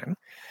want this, Dan,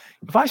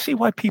 if I see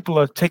why people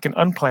are taking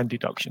unplanned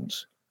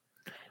deductions,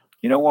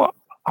 you know what?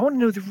 I want to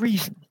know the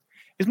reason.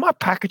 Is my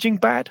packaging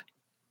bad?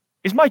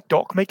 Is my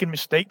dock making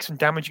mistakes and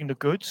damaging the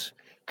goods?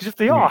 Because if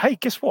they are, hey,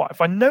 guess what?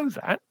 If I know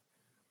that,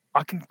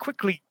 I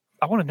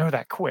want to know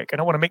that quick.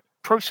 And I want to make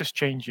process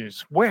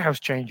changes, warehouse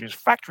changes,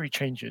 factory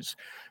changes.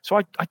 So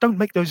I don't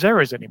make those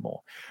errors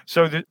anymore.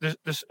 So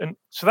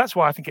so that's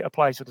why I think it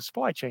applies to the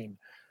supply chain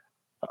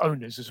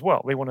owners as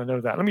well. They want to know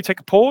that. Let me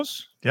take a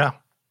pause. Yeah.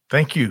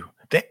 Thank you.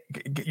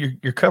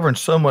 You're covering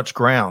so much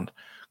ground.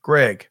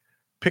 Greg,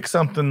 pick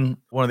something,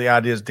 one of the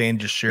ideas Dan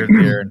just shared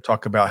there, and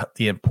talk about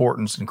the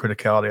importance and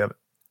criticality of it.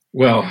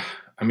 Well,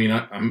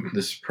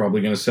 this is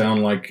probably going to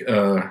sound like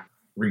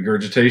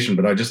regurgitation,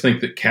 but I just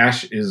think that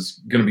cash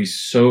is going to be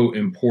so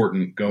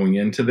important going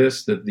into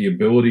this, that the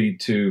ability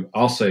to,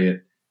 I'll say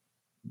it,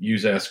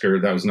 use Esker.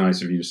 That was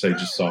nice of you to say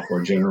just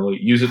software generally.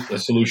 Use a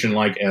solution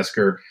like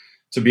Esker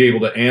to be able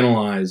to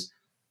analyze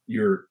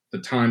the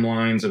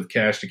timelines of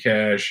cash to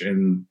cash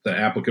and the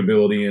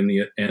applicability and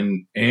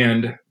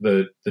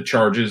the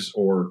charges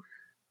or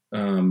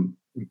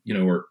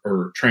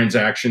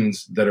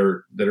transactions that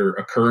are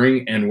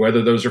occurring, and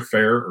whether those are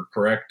fair or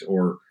correct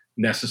or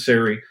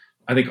necessary.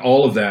 I think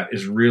all of that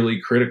is really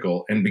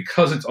critical. And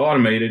because it's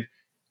automated,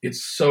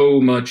 it's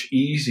so much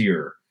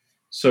easier.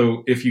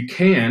 So if you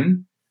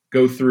can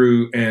go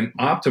through and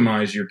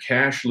optimize your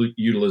cash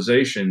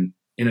utilization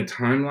in a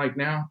time like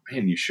now,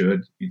 man, you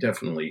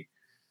definitely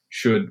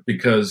should,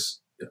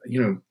 because,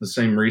 the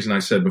same reason I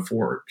said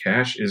before,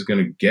 cash is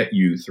going to get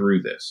you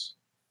through this.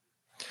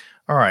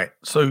 All right.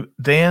 So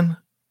Dan,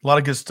 a lot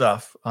of good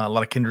stuff, a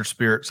lot of kindred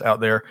spirits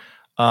out there.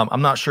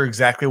 I'm not sure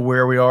exactly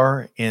where we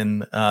are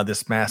in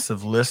this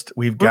massive list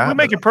we've got. We're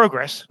making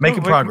progress.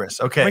 Making progress.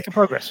 Okay. Making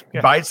progress.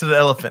 Yeah. Bites of the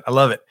elephant. I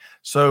love it.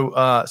 So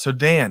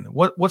Dan,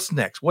 what's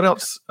next? What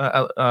else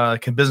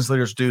can business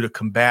leaders do to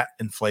combat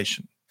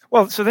inflation?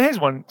 Well, so there's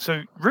one.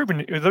 So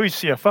Ruben, although he's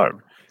CFO,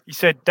 he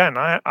said, Dan,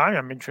 I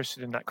am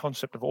interested in that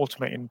concept of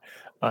automating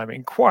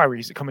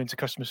inquiries that come into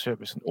customer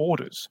service and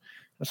orders.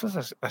 So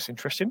that's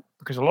interesting,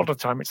 because a lot of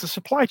the time it's the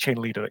supply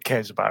chain leader that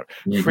cares about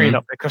freeing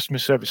up their customer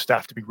service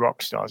staff to be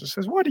rock stars. It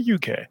says, why do you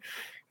care?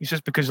 He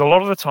says, because a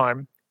lot of the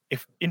time,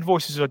 if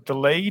invoices are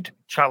delayed,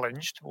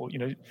 challenged, or,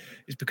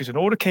 it's because an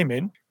order came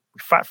in, we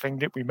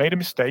fat-fingered it, we made a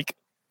mistake,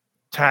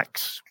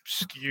 tax,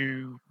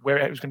 SKU, where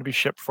it was going to be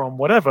shipped from,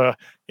 whatever,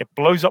 it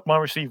blows up my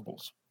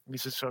receivables. And he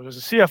says, so as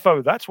a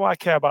CFO, that's why I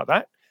care about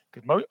that,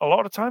 because a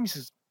lot of times, he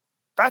says,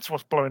 that's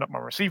what's blowing up my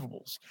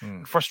receivables,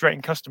 and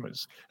frustrating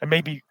customers, and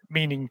maybe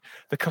meaning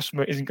the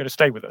customer isn't going to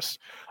stay with us,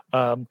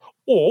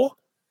 or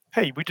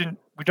hey, we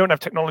don't have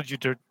technology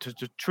to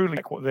truly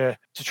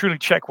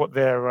check what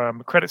their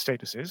credit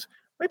status is.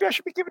 Maybe I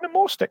should be giving them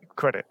more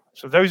credit.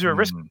 So those who are at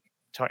risk,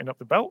 tighten up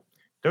the belt.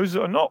 Those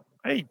that are not,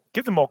 hey,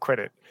 give them more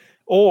credit.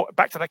 Or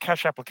back to that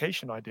cash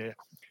application idea,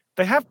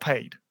 they have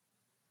paid.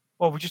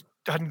 Well, we just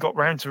hadn't got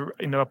around to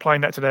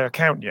applying that to their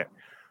account yet.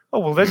 Oh,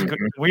 well, there's a good.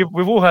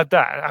 We've all had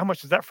that. How much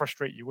does that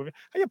frustrate you?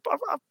 Hey,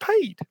 I've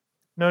paid.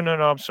 No,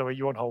 I'm sorry,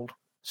 you're on hold.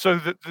 So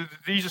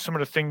these are some of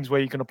the things where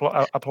you can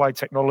apply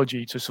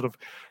technology to sort of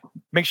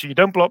make sure you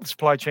don't blow up the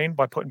supply chain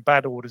by putting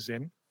bad orders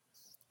in.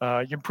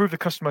 You improve the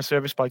customer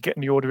service by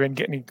getting the order in,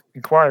 getting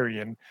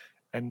inquiry in,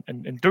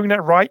 and doing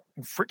that right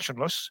and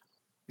frictionless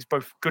is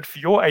both good for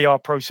your AR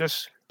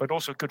process, but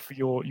also good for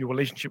your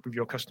relationship with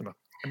your customer.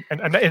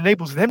 And that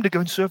enables them to go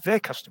and serve their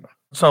customer.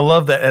 So I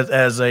love that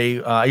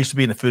I used to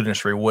be in the food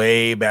industry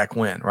way back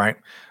when, right?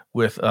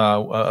 With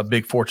a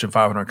big Fortune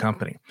 500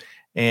 company.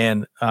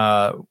 And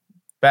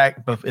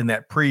back in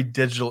that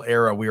pre-digital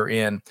era we were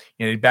in,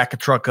 you'd back a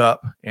truck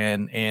up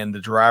and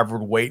the driver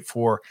would wait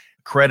for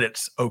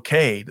credits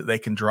okay that they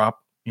can drop,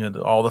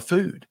 all the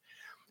food.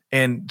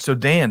 And so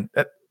Dan,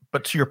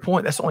 but to your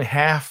point, that's only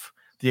half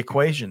the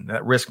equation,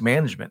 that risk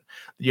management.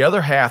 The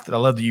other half that I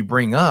love that you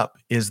bring up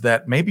is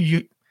that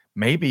maybe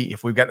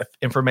if we've got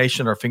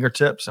information at our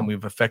fingertips and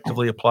we've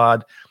effectively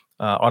applied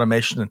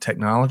automation and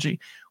technology,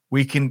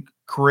 we can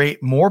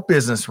create more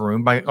business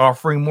room by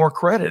offering more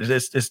credit.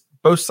 It's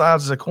both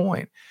sides of the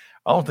coin.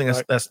 I don't think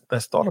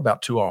that's thought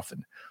about too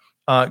often.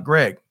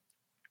 Greg,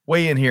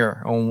 weigh in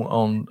here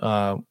on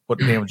what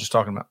Dan was just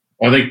talking about.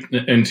 I think,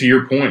 and to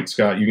your point,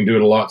 Scott, you can do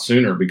it a lot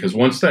sooner, because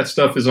once that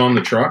stuff is on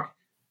the truck,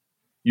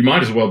 you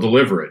might as well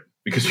deliver it,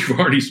 because you've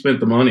already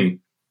spent the money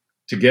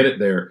to get it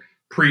there.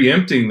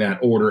 Preempting that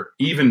order,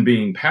 even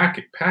being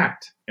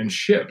packed and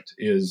shipped,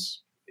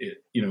 is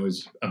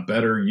a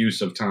better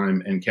use of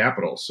time and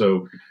capital.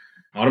 So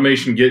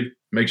automation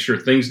make sure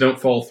things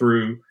don't fall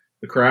through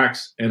the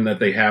cracks, and that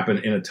they happen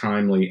in a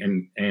timely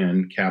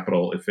and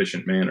capital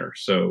efficient manner.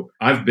 So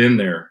I've been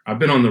there. I've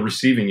been on the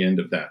receiving end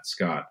of that,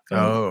 Scott.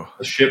 A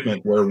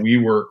shipment where we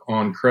were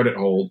on credit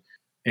hold,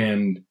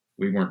 and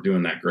we weren't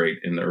doing that great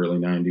in the early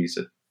 90s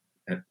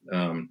at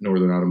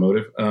Northern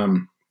Automotive.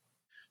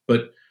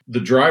 But the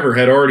driver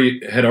had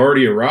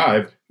already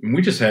arrived, and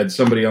we just had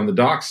somebody on the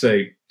dock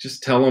say,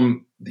 just tell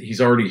him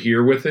he's already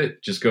here with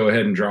it. Just go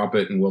ahead and drop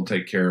it, and we'll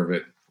take care of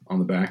it on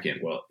the back end.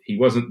 Well, he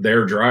wasn't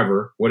their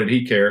driver. What did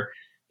he care?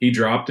 He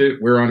dropped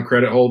it. We're on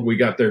credit hold. We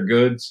got their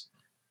goods.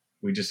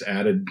 We just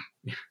added,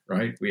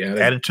 right? We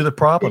added to the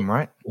problem,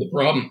 right? The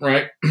problem,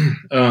 right?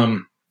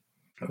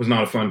 That was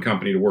not a fun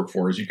company to work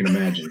for, as you can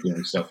imagine,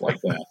 doing stuff like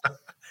that.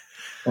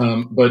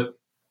 But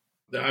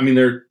I mean,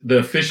 the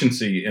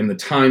efficiency and the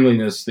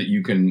timeliness that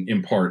you can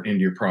impart into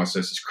your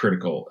process is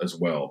critical as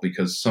well,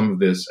 because some of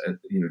this,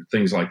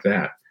 things like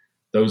that,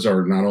 those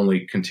are not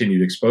only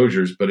continued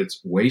exposures, but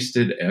it's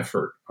wasted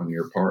effort on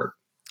your part.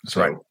 That's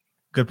right.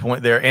 Good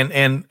point there.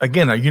 And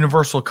again, a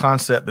universal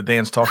concept that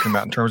Dan's talking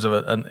about in terms of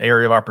an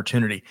area of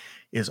opportunity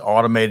is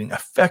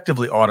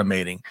effectively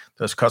automating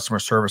those customer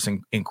service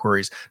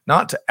inquiries,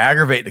 not to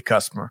aggravate the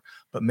customer,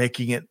 but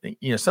making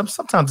it,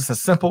 sometimes it's a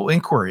simple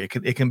inquiry.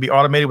 It can be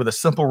automated with a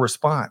simple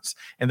response.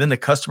 And then the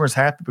customer's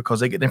happy because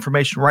they get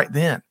information right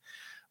then.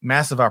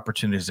 Massive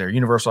opportunities there,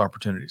 universal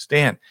opportunities.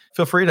 Dan,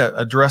 feel free to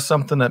address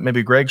something that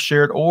maybe Greg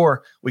shared,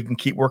 or we can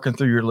keep working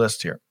through your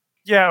list here.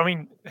 Yeah, I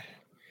mean,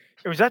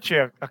 it was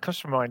actually a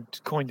customer of mine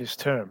coined this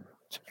term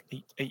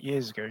 8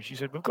 years ago. She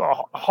said, we've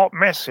got a hot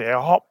mess here,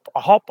 a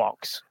hot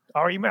box.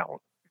 Our email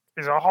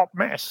is a hot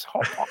mess,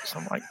 hot box.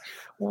 I'm like,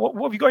 well,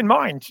 what have you got in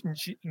mind? And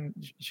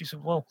she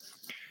said, well,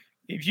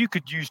 if you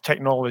could use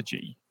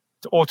technology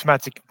to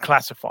automatically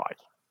classify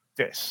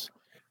this,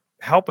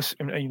 help us,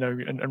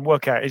 and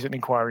work out, is it an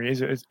inquiry?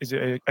 Is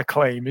it a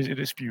claim? Is it a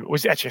dispute? Or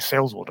is it actually a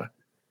sales order?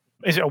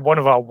 Is it one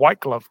of our white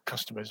glove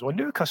customers or a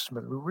new customer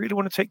that we really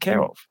want to take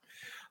care of?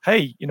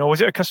 Hey,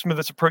 is it a customer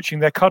that's approaching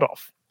their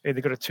cutoff? Hey,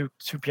 they've got a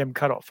 2 p.m.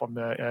 cutoff on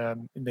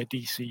in their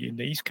DC in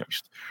the East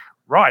Coast.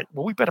 Right.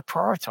 Well, we better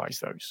prioritize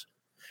those,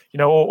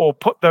 or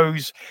put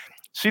those,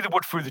 see the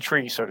wood through the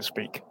tree, so to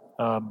speak.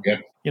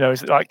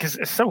 It's like, because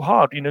it's so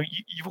hard.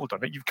 You've all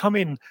done it. You've come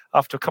in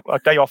after a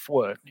day off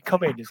work. You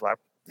come in, you're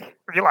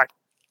like,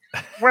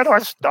 where do I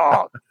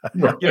start?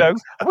 I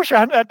wish I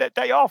hadn't had that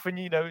day off. And,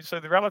 so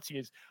the reality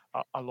is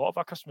a lot of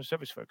our customer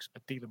service folks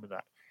are dealing with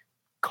that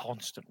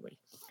constantly.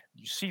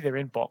 You see their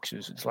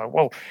inboxes. It's like,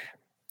 well,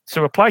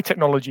 so apply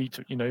technology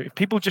to, if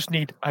people just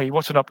need, hey,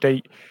 what's an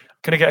update?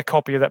 Can I get a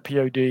copy of that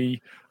POD?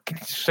 Can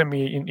you send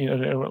me,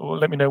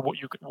 let me know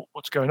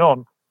what's going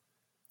on?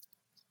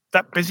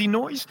 That busy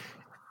noise,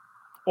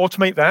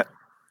 automate that,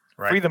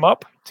 right. Free them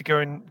up to go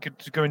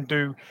and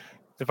do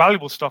the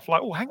valuable stuff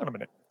like, oh, hang on a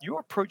minute, you're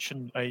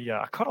approaching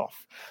a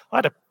cutoff. I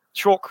had a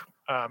chalk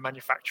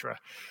manufacturer,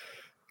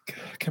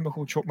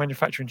 chemical chalk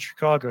manufacturer in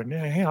Chicago, and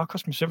our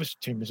customer service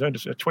team has earned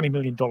us $20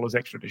 million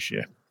extra this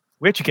year.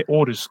 We actually get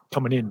orders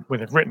coming in where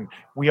they've written,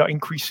 we are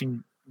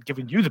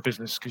giving you the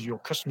business because your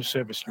customer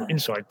service, your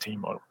inside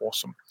team are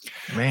awesome.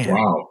 Man,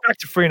 wow. Back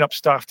to freeing up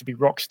staff to be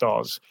rock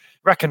stars,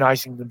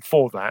 recognizing them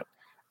for that,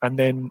 and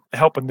then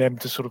helping them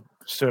to sort of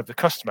serve the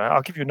customer.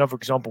 I'll give you another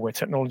example where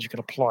technology can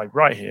apply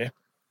right here.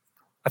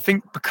 I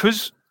think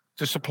because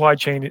the supply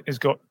chain has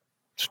got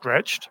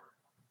stretched,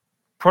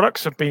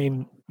 products have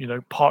been,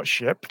 part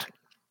shipped.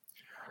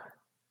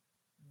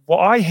 What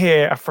I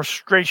hear a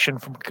frustration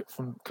from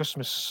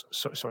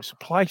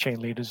supply chain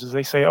leaders is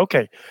they say,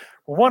 okay,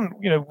 well, one,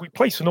 we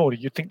place an order,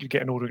 you'd think you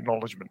get an order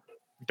acknowledgement.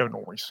 You don't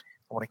always.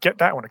 I want to get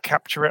that. I want to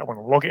capture it. I want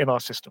to log it in our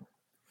system.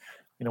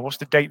 What's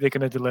the date they're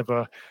going to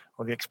deliver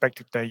or the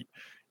expected date?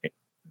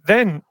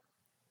 Then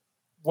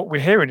what we're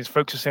hearing is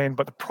folks are saying,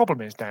 but the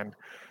problem is, Dan,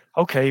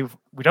 okay,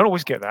 we don't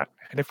always get that.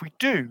 And if we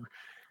do,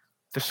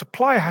 the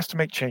supplier has to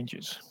make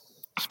changes,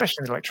 especially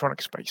in the electronic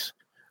space.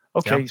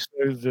 Okay, so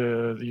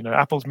the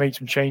Apple's made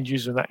some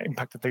changes and that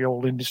impacted the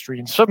whole industry.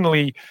 And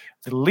suddenly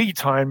the lead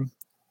time,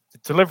 the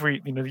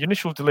delivery, the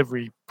initial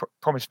delivery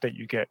promise date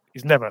you get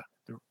is never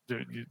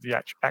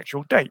the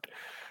actual date.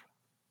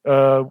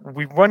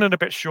 We're running a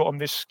bit short on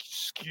this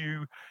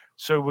SKU,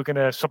 so we're going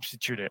to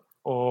substitute it.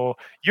 Or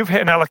you've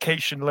hit an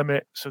allocation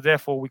limit, so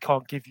therefore we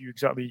can't give you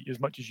exactly as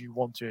much as you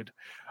wanted.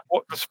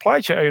 What the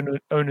supply chain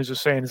owners are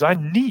saying is, I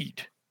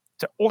need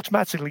to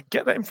automatically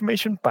get that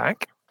information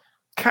back,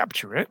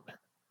 capture it.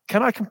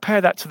 Can I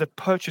compare that to the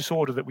purchase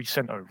order that we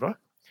sent over?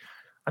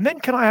 And then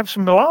can I have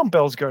some alarm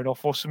bells going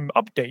off or some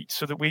updates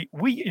so that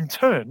we in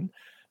turn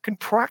can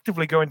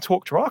proactively go and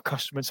talk to our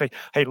customer and say,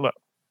 hey, look,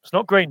 it's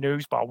not great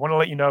news, but I want to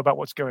let you know about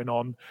what's going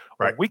on.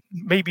 Right. Or we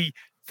maybe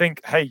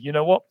think, hey, you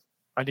know what?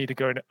 I need to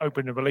go and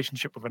open a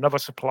relationship with another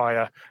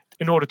supplier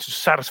in order to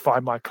satisfy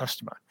my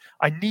customer.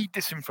 I need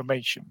this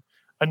information.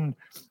 And,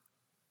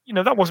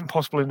 that wasn't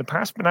possible in the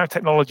past, but now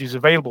technology is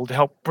available to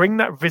help bring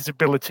that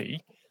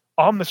visibility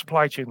on the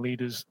supply chain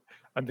leaders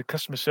and the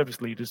customer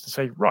service leaders to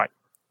say, right,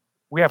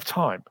 we have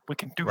time. We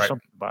can do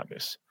something about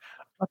this.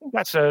 I think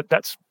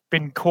that's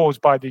been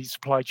caused by the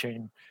supply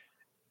chain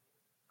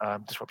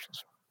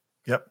disruptions.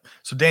 Yep.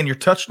 So Dan, you're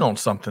touching on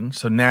something.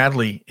 So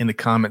Natalie in the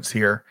comments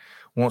here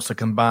wants to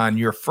combine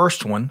your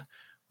first one,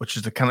 which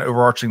is the kind of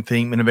overarching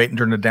theme, innovating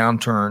during the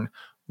downturn,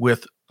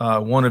 with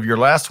one of your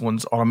last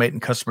ones,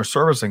 automating customer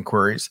service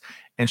inquiries.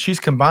 And she's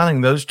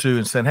combining those two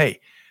and saying, hey,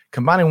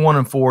 combining 1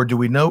 and 4, do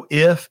we know,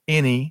 if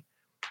any,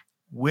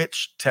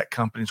 which tech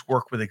companies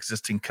work with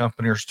existing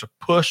companies to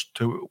push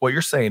to what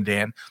you're saying,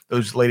 Dan,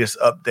 those latest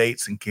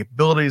updates and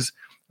capabilities?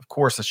 Of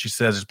course, as she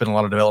says, there's been a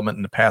lot of development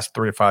in the past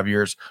 3 to 5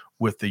 years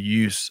with the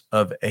use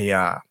of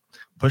AI,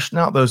 pushing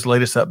out those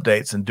latest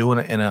updates and doing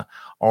it in a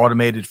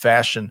automated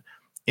fashion.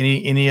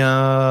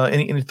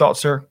 Any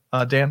thoughts there,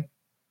 Dan?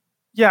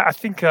 Yeah, I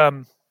think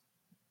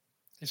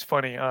it's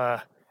funny.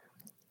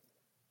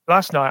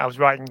 Last night I was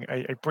writing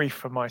a brief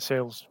for my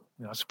sales.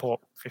 I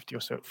support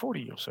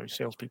 40 or so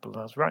salespeople. And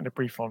I was writing a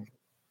brief on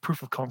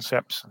proof of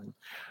concepts, and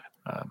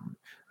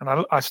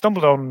I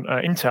stumbled on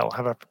Intel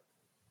have a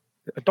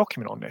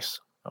document on this,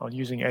 on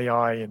using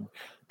AI and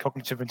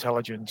cognitive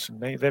intelligence,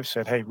 and they've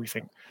said, hey, we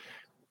think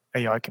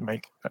AI can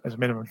make as a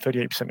minimum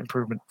 38%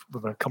 improvement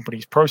with a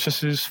company's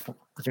processes.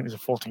 I think there's a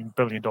 $14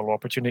 billion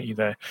opportunity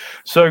there.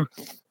 So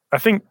I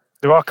think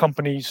there are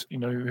companies,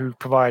 who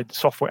provide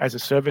software as a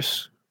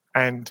service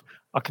and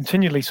are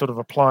continually sort of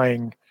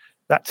applying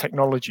that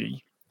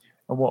technology.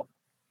 And what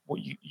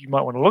you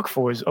might want to look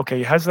for is,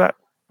 okay, has that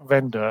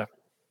vendor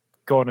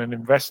gone and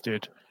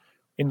invested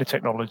in the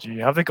technology?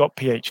 Have they got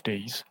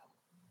PhDs?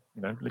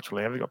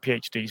 Literally, have they got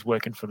PhDs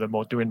working for them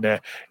or doing their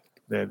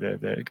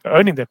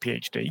earning their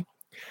PhD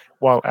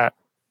while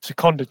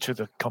seconded to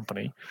the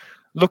company,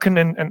 looking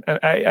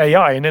at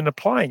AI and then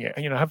applying it?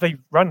 Have they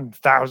run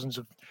thousands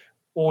of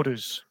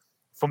orders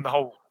from the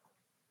whole,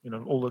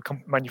 all the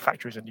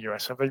manufacturers in the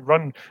US? Have they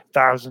run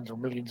thousands or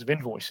millions of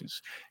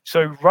invoices?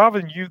 So rather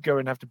than you go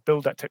and have to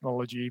build that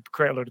technology,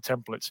 create a load of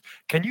templates,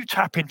 can you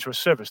tap into a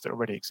service that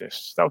already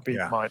exists? That would be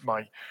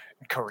my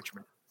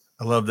encouragement.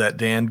 I love that,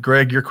 Dan.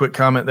 Greg, your quick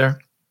comment there?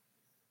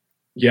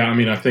 Yeah, I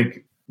mean, I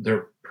think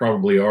there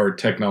probably are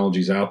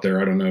technologies out there.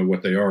 I don't know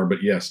what they are,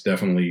 but yes,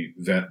 definitely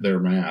vet their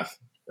math,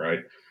 right?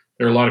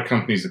 There are a lot of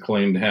companies that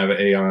claim to have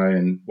AI,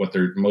 and what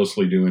they're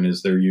mostly doing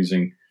is they're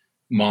using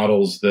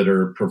models that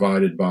are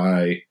provided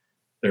by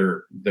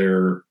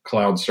their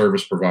cloud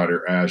service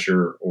provider,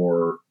 Azure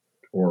or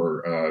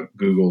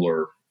Google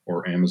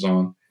or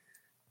Amazon.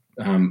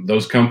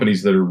 Those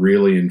companies that are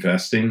really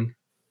investing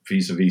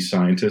vis-a-vis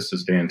scientists,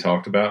 as Dan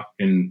talked about,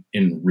 in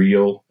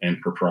real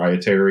and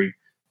proprietary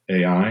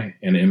AI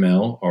and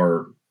ML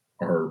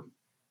are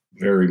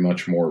very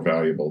much more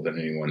valuable than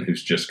anyone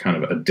who's just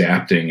kind of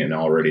adapting an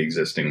already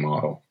existing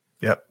model.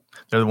 Yep.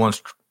 They're the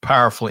ones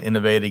powerfully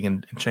innovating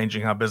and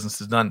changing how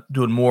business is done,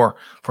 doing more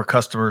for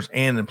customers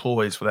and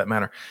employees for that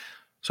matter.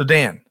 So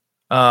Dan,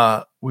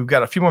 we've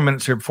got a few more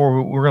minutes here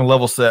before we're going to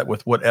level set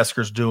with what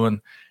Esker's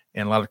doing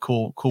and a lot of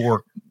cool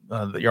work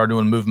that you are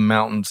doing, moving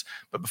mountains.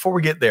 But before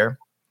we get there,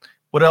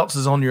 what else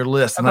is on your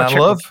list? And I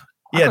love...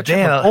 Yeah,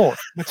 Dan.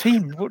 The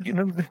team,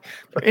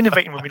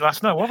 innovating with me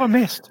last night. What have I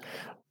missed?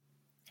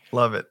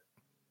 Love it.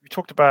 We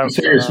talked about. I'm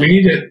serious. We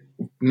need to,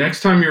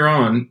 next time you're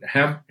on,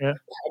 have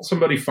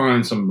somebody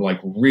find some like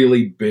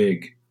really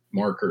big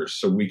markers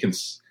so we can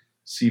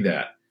see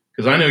that,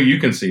 because I know you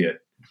can see it.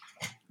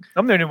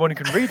 I'm the only one who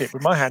can read it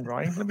with my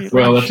handwriting.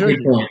 That's a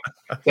good point.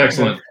 That's an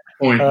excellent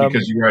point,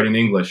 because you write in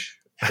English.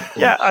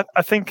 Yeah,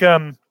 I think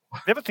the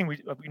other thing we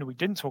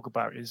didn't talk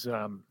about is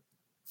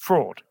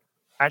fraud.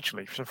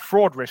 Actually, so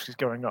fraud risk is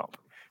going up.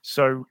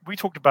 So we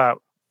talked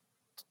about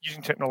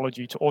using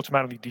technology to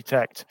automatically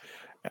detect,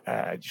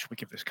 should we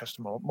give this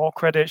customer more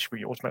credit? Should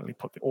we automatically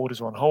put the orders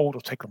on hold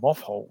or take them off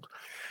hold?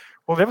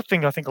 Well, the other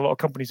thing I think a lot of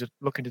companies are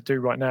looking to do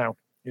right now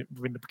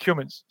within the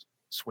procurement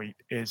suite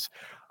is,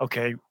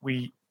 okay,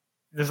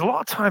 there's a lot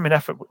of time and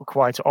effort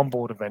required to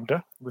onboard a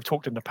vendor. We've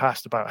talked in the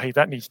past about, hey,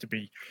 that needs to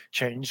be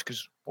changed,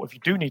 because what if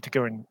you do need to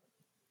go and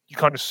you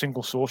can't just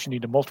single source, you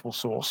need a multiple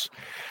source.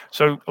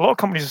 So a lot of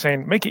companies are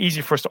saying, make it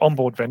easier for us to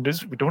onboard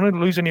vendors. We don't want to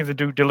lose any of the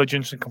due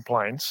diligence and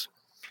compliance,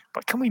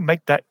 but can we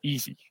make that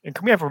easy? And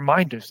can we have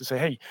reminders to say,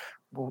 hey,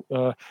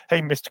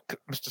 hey, Mr.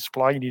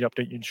 Supplier, you need to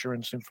update your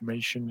insurance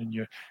information, and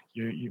you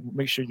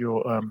make sure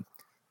you're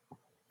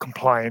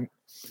compliant.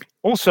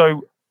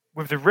 Also,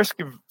 with the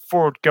risk of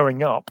fraud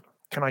going up,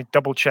 can I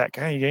double check?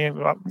 Hey,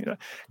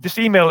 this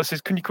email that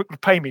says, can you quickly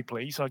pay me,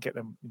 please? I get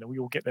them. We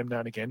all get them now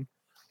and again.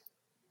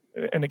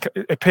 And it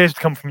appears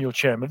to come from your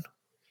chairman,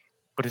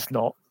 but it's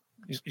not.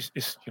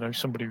 It's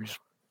somebody who's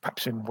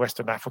perhaps in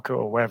Western Africa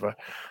or wherever,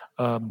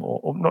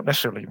 or not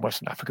necessarily in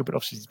Western Africa, but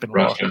obviously there's been a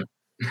lot. Russia.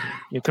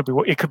 It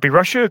could be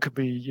Russia, it could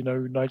be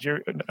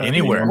Nigeria,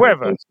 Anywhere.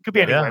 wherever. It could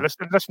be anywhere.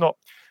 Yeah. Let's not.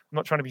 I'm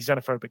not trying to be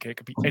xenophobic here. It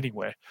could be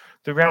anywhere.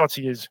 The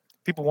reality is,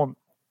 people want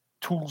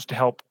tools to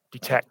help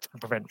detect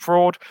and prevent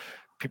fraud.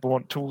 People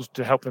want tools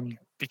to help them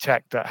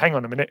detect that. Hang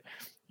on a minute,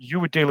 you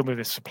were dealing with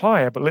a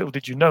supplier, but little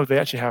did you know they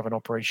actually have an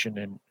operation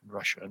in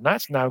Russia, and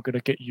that's now going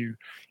to get you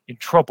in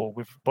trouble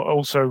with. But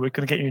also, we're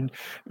going to get you in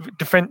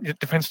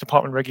Defense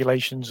Department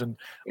regulations. And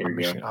I'm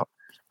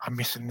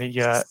missing the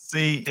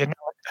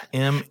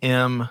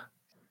CMM.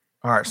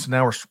 All right, so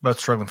now we're both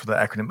struggling for the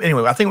acronym.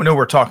 Anyway, I think we know what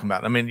we're talking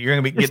about. I mean, you're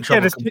going to be getting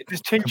trouble.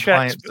 There's 10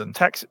 checks,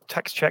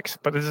 tax checks,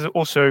 but there's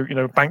also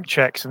bank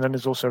checks, and then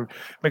there's also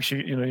make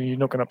sure you're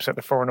not going to upset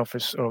the Foreign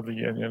Office or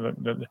you're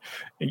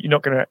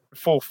not going to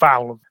fall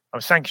foul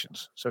of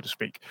sanctions, so to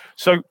speak.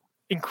 So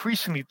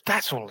increasingly,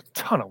 that's all a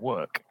ton of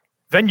work.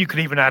 Then you could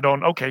even add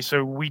on, okay,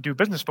 so we do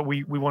business, but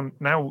we want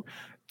now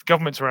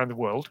governments around the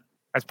world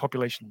as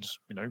populations,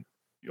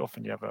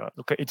 often you have a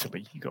look at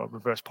Italy, you got a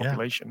reverse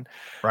population.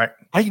 Yeah. Right.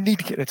 I need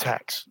to get the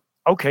tax.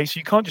 Okay, so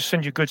you can't just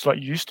send your goods like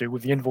you used to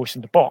with the invoice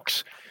in the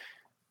box.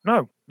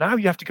 No, now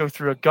you have to go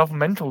through a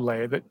governmental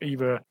layer that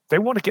either they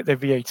want to get their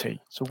VAT.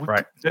 So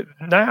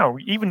now,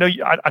 even though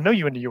I know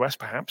you're in the US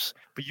perhaps,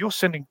 but you're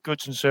sending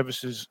goods and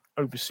services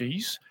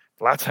overseas,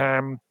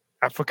 LATAM,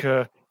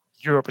 Africa,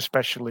 Europe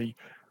especially.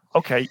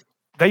 Okay,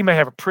 they may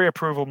have a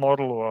pre-approval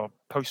model or a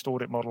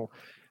post-audit model.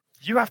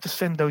 You have to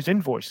send those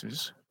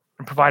invoices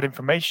and provide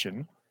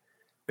information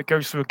that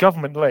goes through a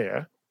government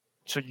layer.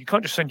 So you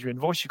can't just send your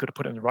invoice. You've got to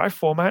put it in the right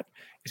format.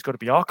 It's got to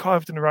be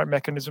archived in the right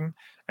mechanism,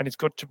 and it's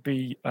got to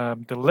be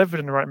delivered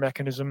in the right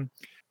mechanism.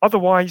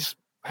 Otherwise,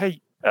 hey,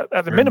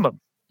 at the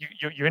minimum,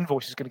 your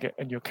invoice is going to get,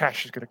 and your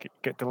cash is going to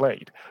get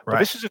delayed. Right. But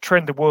this is a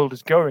trend the world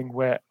is going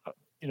where,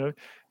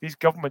 these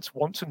governments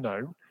want to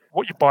know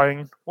what you're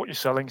buying, what you're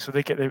selling, so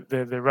they get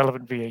their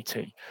relevant VAT.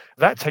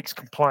 That takes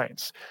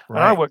compliance. Right.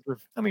 And I worked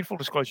with, full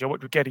disclosure, I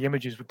worked with Getty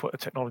Images. We put a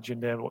technology in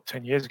there,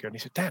 10 years ago. And he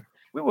said, Dan,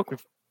 we work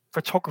with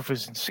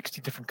photographers in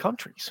 60 different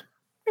countries.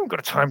 We haven't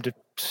got time to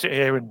sit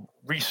here and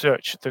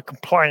research the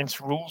compliance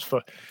rules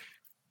for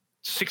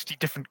 60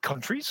 different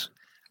countries.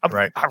 I've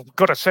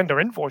got to send our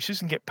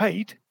invoices and get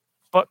paid.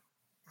 But,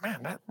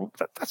 man,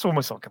 that's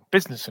almost like a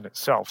business in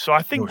itself. So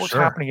I think what's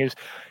happening is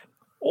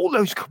all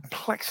those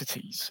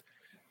complexities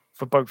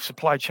for both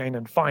supply chain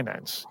and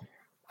finance.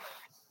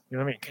 You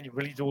know what I mean? Can you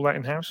really do all that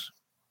in-house?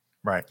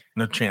 Right.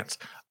 No chance.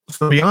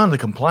 So beyond the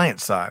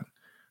compliance side,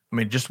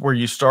 just where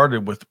you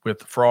started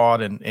with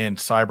fraud and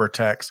cyber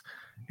attacks,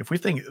 if we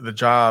think the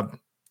job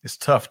is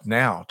tough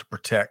now to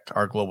protect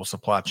our global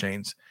supply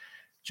chains,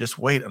 just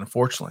wait,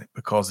 unfortunately,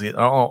 because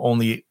not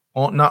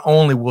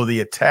only will the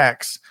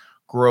attacks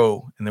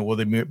grow and there will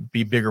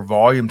be bigger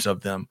volumes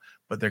of them,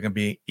 but they're going to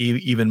be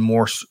even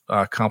more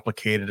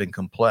complicated and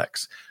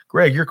complex.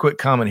 Greg, your quick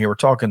comment here. We're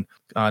talking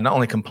not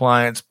only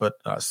compliance, but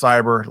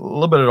cyber, a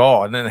little bit of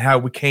all, and then how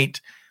we can't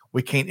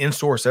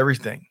in-source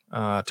everything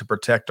to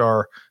protect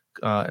to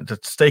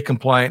stay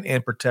compliant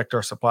and protect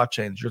our supply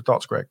chains. Your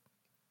thoughts, Greg?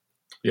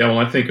 Yeah, well,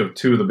 I think of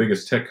two of the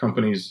biggest tech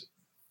companies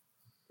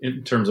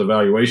in terms of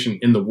valuation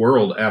in the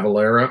world,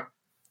 Avalara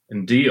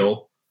and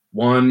Deel.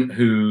 One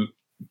who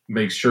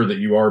makes sure that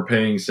you are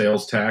paying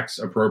sales tax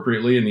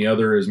appropriately, and the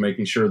other is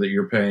making sure that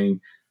you're paying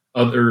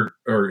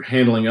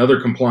handling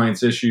other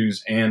compliance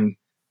issues and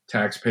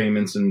tax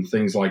payments and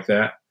things like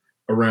that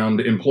around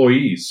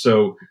employees.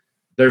 So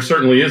there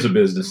certainly is a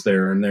business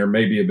there, and there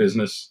may be a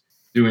business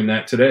doing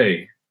that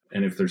today.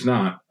 And if there's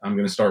not, I'm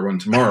going to start one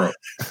tomorrow.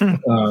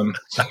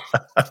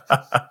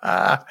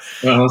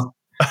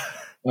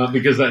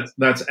 Because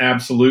that's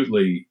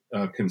absolutely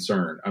a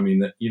concern.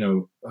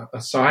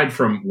 Aside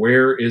from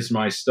where is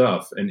my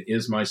stuff and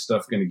is my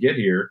stuff going to get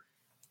here,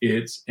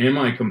 it's, am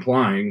I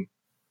complying?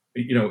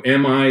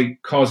 Am I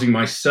causing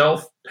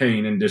myself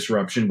pain and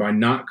disruption by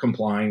not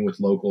complying with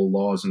local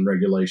laws and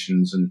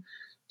regulations and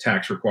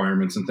tax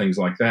requirements and things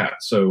like that?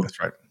 So that's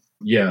right.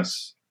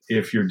 Yes,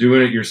 if you're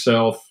doing it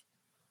yourself,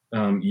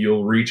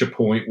 you'll reach a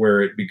point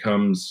where it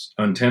becomes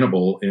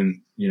untenable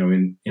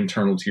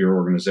internal to your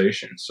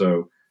organization.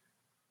 So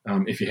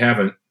if you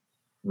haven't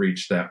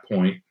reached that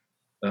point,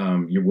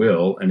 you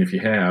will. And if you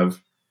have,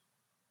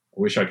 I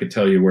wish I could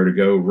tell you where to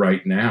go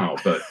right now,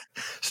 but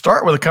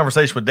start with a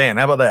conversation with Dan.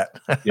 How about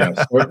that? Yeah.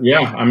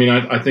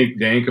 I think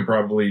Dan could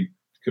probably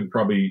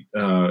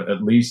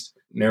at least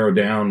narrow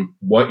down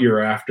what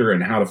you're after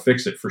and how to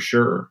fix it for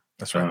sure.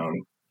 That's right.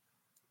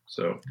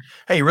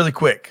 Hey, really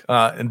quick,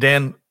 and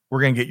Dan,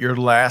 we're going to get your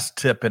last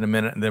tip in a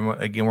minute, and then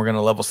again we're going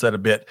to level set a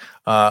bit.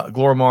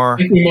 Glorimar, I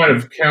think we might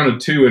have counted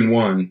 2 and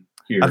 1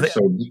 here,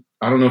 so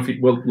I don't know if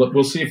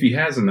we'll see if he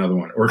has another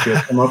one or if he'll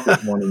come up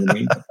with one in the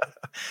meantime.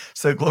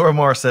 So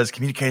Glorimar says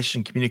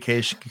communication.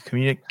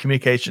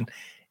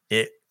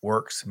 It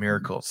works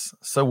miracles.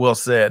 So well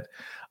said.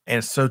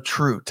 And so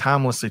true,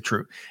 timelessly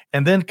true.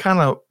 And then kind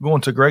of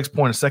going to Greg's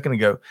point a second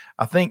ago,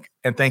 I think,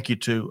 and thank you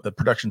to the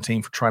production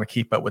team for trying to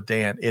keep up with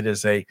Dan.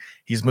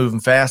 He's moving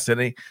fast, isn't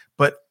he?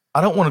 But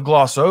I don't want to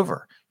gloss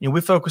over,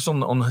 we focus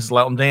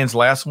on Dan's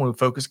last one. We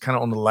focus kind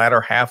of on the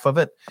latter half of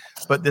it,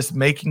 but this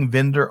making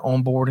vendor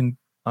onboarding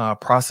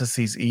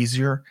processes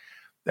easier,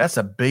 that's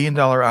a $1 billion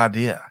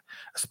idea,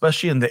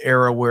 especially in the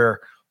era where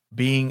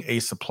being a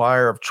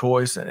supplier of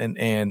choice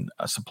and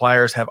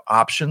suppliers have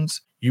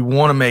options. You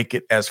want to make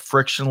it as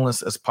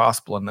frictionless as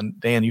possible. And then,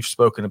 Dan, you've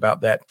spoken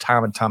about that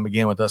time and time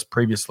again with us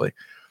previously.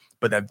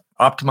 But that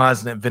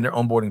optimizing that vendor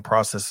onboarding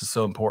process is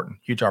so important.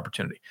 Huge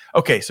opportunity.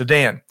 Okay, so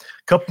Dan,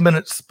 a couple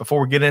minutes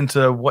before we get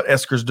into what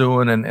Esker's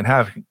doing and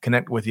how to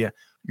connect with you,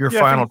 your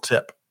final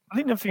tip. I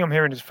think the thing I'm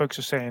hearing is folks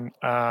are saying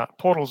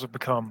portals have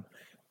become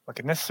like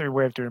a necessary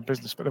way of doing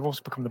business, but they've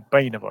also become the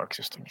bane of our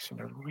existence.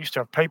 We used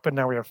to have paper,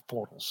 now we have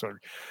portals. So,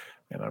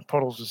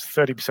 portals is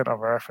 30% of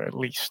our effort at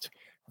least.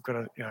 I've got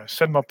to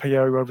send my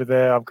PO over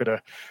there. I've got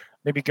to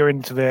maybe go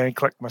into there and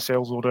collect my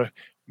sales order.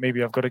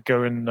 Maybe I've got to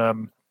go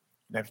and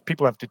if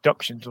people have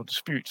deductions or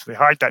disputes, they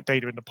hide that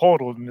data in the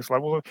portal, and it's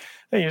like, well,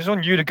 hey, it's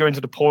on you to go into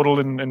the portal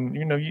and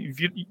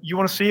you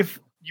want to see if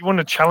you want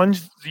to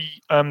challenge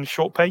the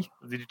short pay,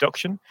 the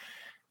deduction.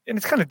 And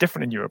it's kind of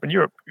different in Europe. In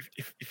Europe,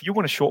 if you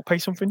want to short pay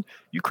something,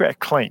 you create a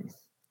claim.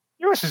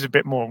 US is a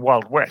bit more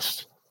Wild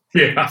West.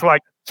 Yeah. It's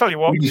like, tell you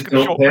what, We I'm just just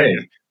going to don't short pay pay.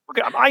 you.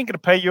 Okay, I ain't going to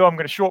pay you. I'm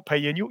going to short pay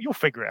you, and you'll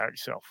figure it out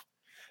yourself.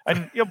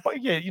 And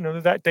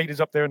that data's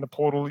up there in the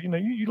portal.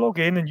 You log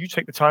in and you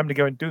take the time to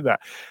go and do that.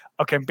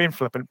 Okay, I'm being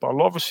flippant, but a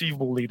lot of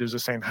receivable leaders are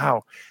saying,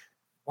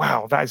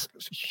 wow, that is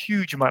a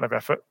huge amount of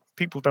effort.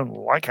 People don't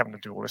like having to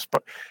do all this,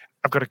 but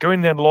I've got to go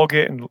in there and log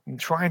it and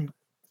try and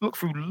look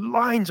through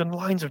lines and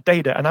lines of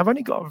data, and I've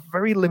only got a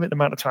very limited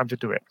amount of time to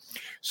do it.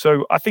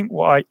 So I think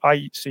what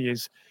I see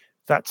is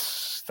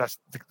that's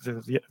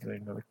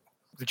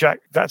the jack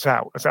that's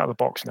out of the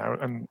box now,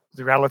 and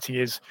the reality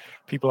is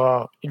people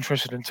are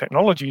interested in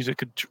technologies that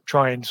could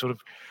try and sort of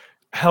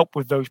help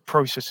with those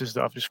processes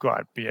that I've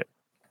described, be it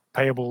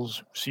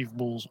payables,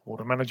 receivables,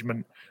 order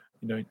management,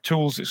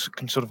 tools that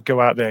can sort of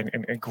go out there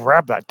and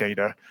grab that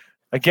data,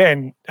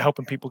 again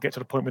helping people get to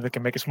the point where they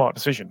can make a smart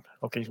decision.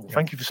 Okay, well,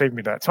 thank you for saving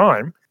me that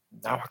time.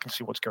 Now I can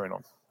see what's going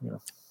on.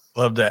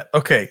 Love that.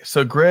 Okay,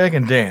 so Greg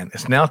and Dan,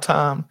 it's now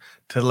time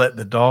to let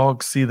the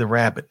dog see the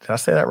rabbit. Did I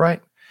say that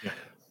right?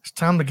 It's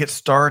time to get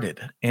started.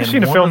 And you've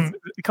seen a film.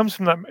 It comes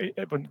from that.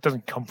 It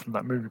doesn't come from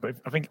that movie, but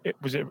I think it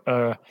was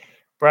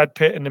Brad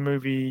Pitt in the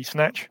movie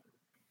Snatch.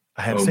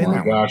 I haven't seen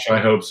that. Oh my gosh, I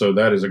hope so.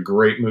 That is a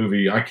great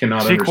movie. I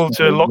cannot sequel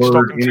understand to Lock,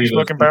 Stock, and Two any of those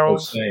Smoking people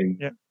Barrels. saying,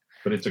 Yeah,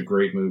 but it's a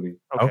great movie.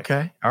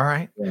 Okay. All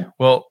right. Yeah.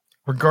 Well,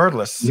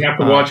 regardless, You have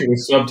to watch it with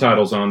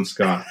subtitles on,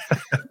 Scott.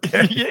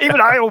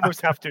 even I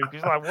almost have to.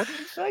 Because like, what did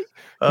he say?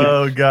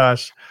 Oh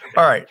gosh.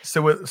 All right.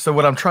 So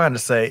what I'm trying to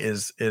say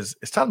is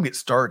it's time to get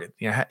started.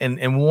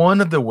 And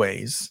one of the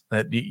ways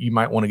that you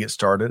might want to get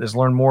started is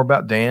learn more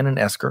about Dan and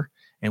Esker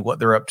and what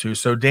they're up to.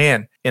 So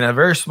Dan, in a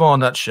very small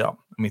nutshell,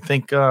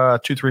 think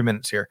 2-3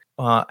 minutes here.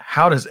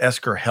 How does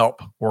Esker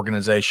help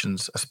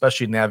organizations,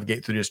 especially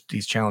navigate through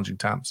these challenging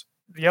times?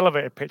 The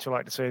elevator pitch I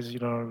like to say is,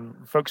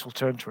 folks will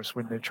turn to us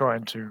when they're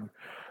trying to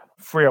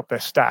free up their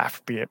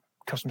staff, be it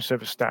customer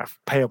service staff,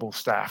 payable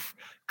staff,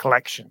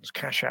 collections,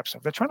 cash app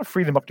staff. They're trying to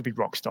free them up to be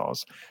rock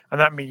stars. And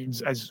that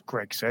means, as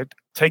Greg said,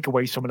 take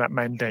away some of that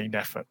mundane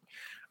effort.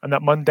 And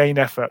that mundane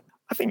effort,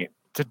 I think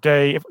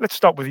today, let's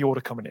start with the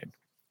order coming in.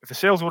 If the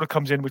sales order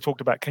comes in, we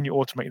talked about, can you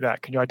automate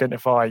that? Can you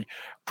identify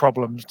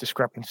problems,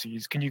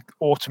 discrepancies? Can you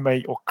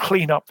automate or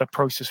clean up the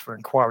process for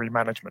inquiry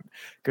management?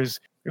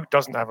 Because who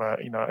doesn't have a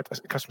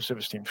customer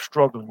service team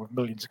struggling with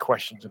millions of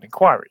questions and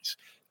inquiries?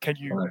 Can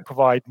you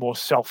provide more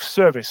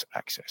self-service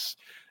access?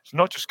 So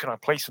not just can I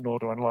place an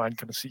order online,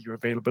 can I see your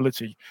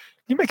availability? Can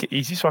you make it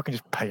easy so I can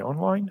just pay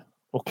online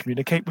or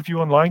communicate with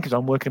you online because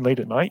I'm working late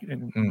at night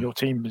and your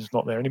team is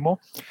not there anymore?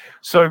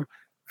 So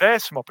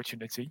there's some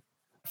opportunity.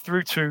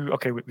 Through to,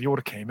 okay, the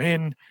order came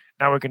in,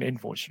 now we're going to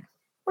invoice you.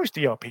 Most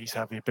ERPs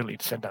have the ability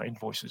to send out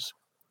invoices.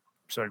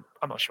 So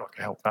I'm not sure I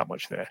can help that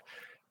much there.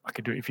 I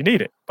can do it if you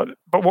need it. But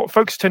what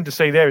folks tend to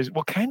say there is,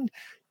 well, can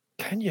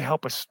you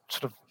help us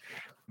sort of,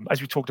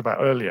 as we talked about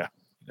earlier,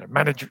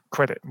 manage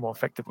credit more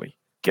effectively,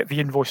 get the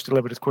invoice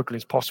delivered as quickly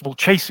as possible,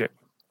 chase it.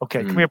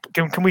 Okay,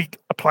 can we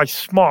apply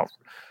smart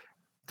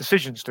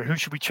decisions to who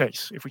should we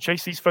chase? If we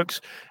chase these folks,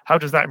 how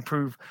does that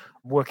improve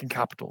working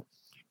capital?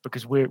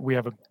 Because we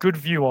have a good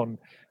view on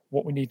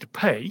what we need to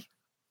pay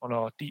on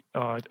our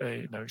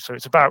so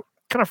it's about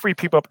kind of free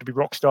people up to be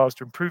rock stars,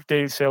 to improve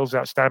days sales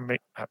outstanding,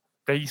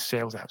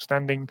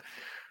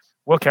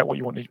 work out what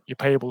you want your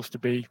payables to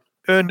be,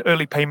 earn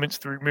early payments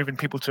through moving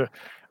people to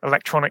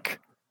electronic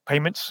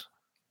payments,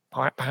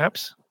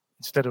 perhaps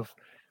instead of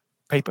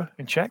paper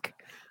and check.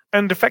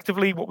 And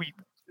effectively,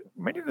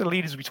 many of the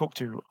leaders we talk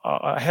to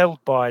are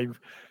held by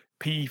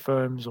PE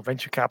firms or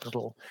venture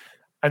capital.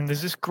 And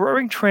there's this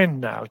growing trend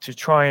now to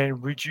try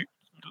and reduce,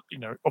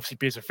 obviously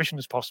be as efficient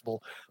as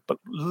possible, but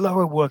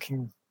lower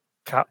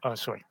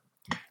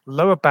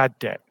bad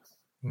debt.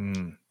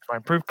 If I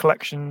improve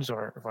collections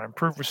or if I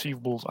improve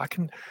receivables, I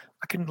can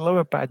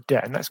lower bad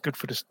debt, and that's good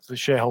for the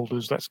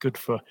shareholders. That's good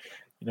for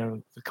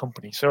the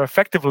company. So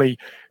effectively,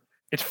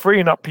 it's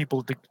freeing up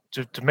people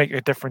to make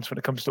a difference when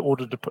it comes to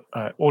order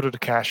to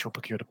cash or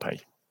procure to pay.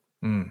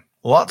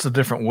 Lots of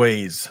different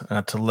ways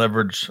to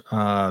leverage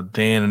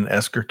Dan and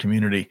Esker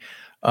community.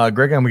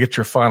 Greg, I'm gonna get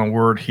your final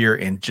word here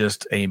in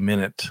just a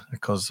minute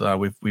because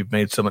we've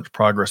made so much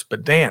progress.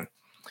 But Dan,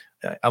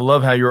 I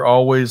love how you're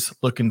always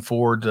looking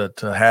forward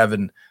to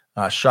having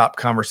shop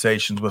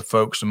conversations with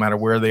folks, no matter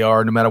where they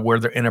are, no matter where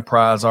their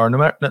enterprise are, no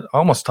matter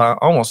almost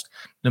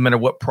no matter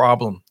what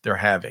problem they're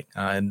having.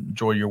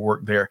 Enjoy your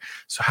work there.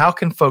 So, how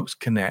can folks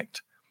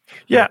connect?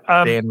 Yeah,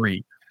 Dan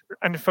Reeve.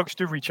 And if folks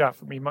do reach out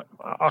for me,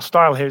 our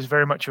style here is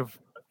very much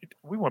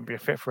we won't be a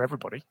fit for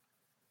everybody.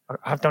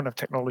 I don't have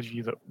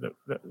technology that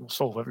will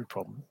solve every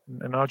problem,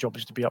 and our job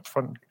is to be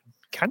upfront and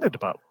candid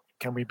about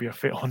can we be a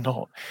fit or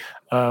not.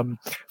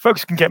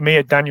 Folks can get me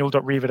at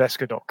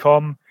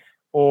daniel.reeve@esker.com,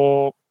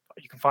 or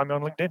you can find me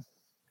on LinkedIn.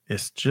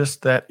 It's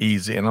just that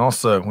easy. And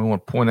also, we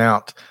want to point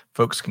out,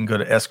 folks can go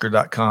to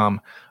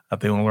esker.com if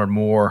they want to learn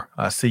more,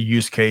 see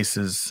use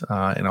cases,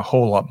 and a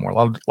whole lot more. A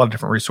lot of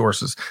different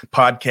resources,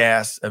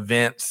 podcasts,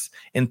 events,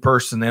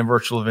 in-person and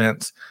virtual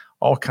events,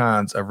 all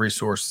kinds of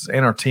resources.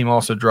 And our team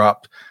also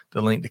dropped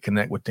the link to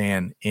connect with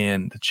Dan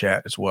in the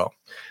chat as well.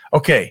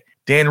 Okay,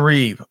 Dan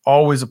Reeve,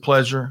 always a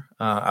pleasure.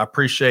 I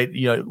appreciate,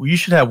 you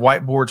should have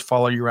whiteboards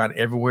follow you around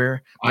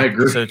everywhere. I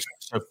agree. So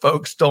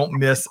folks don't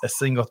miss a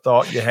single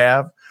thought you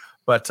have.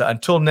 But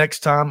until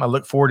next time, I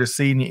look forward to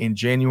seeing you in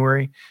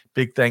January.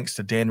 Big thanks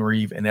to Dan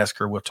Reeve and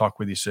Esker. We'll talk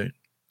with you soon.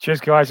 Cheers,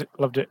 guys.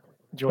 Loved it.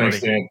 Enjoyed Thanks,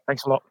 it. Dan.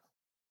 Thanks a lot.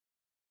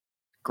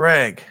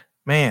 Greg,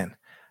 man,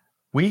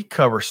 we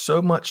cover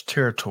so much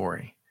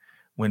territory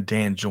when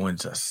Dan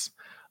joins us.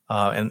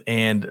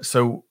 And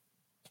so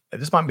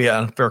this might be an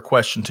unfair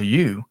question to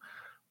you.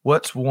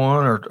 What's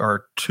one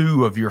or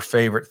two of your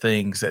favorite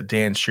things that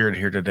Dan shared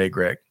here today,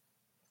 Greg?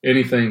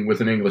 Anything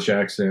with an English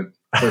accent,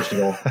 first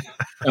of all.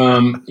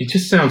 He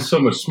just sounds so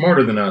much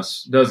smarter than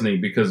us, doesn't he,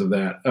 because of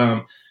that?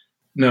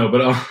 No,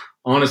 but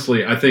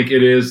honestly, I think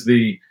it is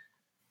he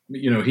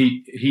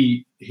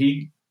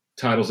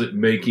titles it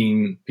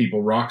making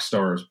people rock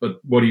stars. But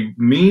what he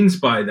means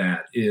by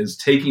that is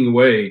taking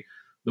away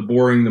the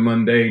boring, the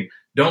mundane.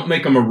 Don't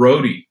make them a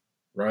roadie,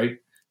 right?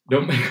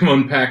 Don't make them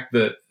unpack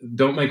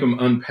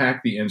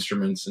the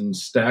instruments and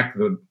stack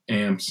the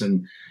amps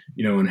and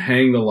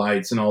hang the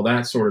lights and all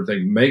that sort of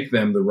thing. Make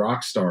them the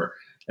rock star.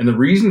 And the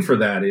reason for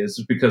that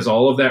is because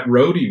all of that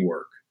roadie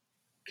work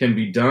can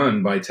be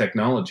done by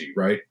technology,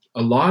 right?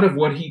 A lot of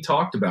what he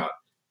talked about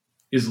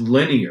is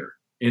linear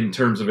in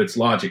terms of its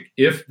logic.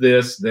 If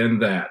this, then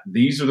that.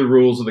 These are the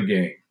rules of the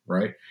game,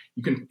 right?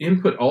 You can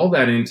input all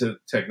that into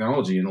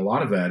technology and a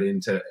lot of that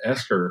into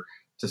Esker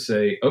to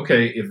say,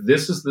 okay, if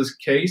this is this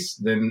case,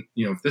 then,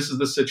 if this is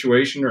the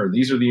situation or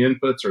these are the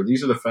inputs or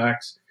these are the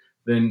facts,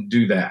 then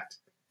do that.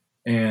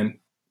 And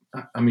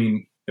I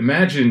mean,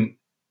 imagine,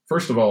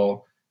 first of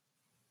all,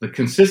 the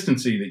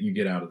consistency that you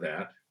get out of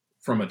that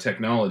from a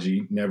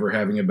technology, never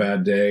having a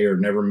bad day or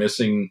never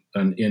missing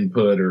an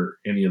input or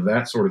any of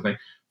that sort of thing.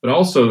 But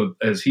also,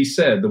 as he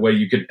said, the way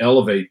you can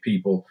elevate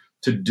people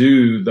to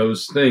do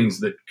those things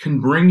that can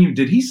bring you,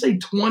 did he say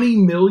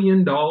 $20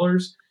 million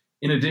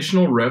in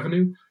additional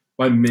revenue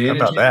by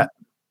managing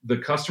the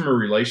customer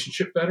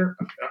relationship better?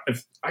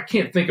 I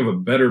can't think of a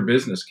better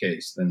business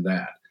case than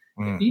that.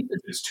 Even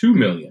if it's $2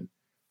 million,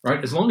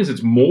 right? As long as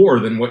it's more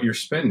than what you're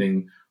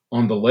spending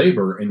on the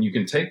labor, and you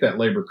can take that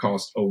labor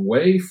cost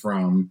away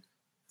from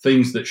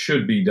things that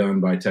should be done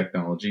by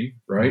technology,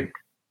 right?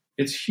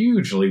 It's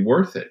hugely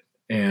worth it.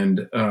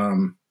 And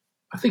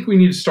I think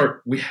we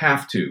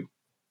have to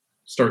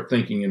start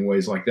thinking in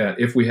ways like that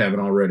if we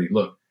haven't already.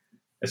 Look,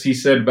 as he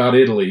said about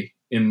Italy,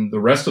 in the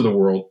rest of the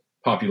world,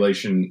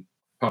 population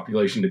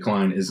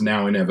decline is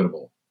now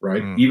inevitable,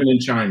 right? Even in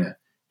China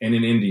and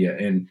in India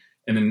and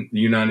in the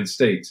United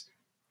States,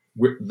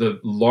 the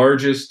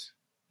largest,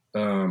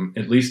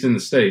 at least in the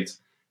States,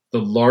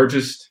 the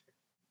largest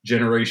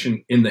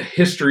generation in the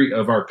history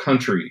of our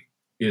country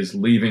is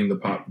leaving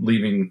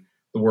the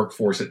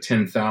workforce at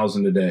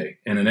 10,000 a day,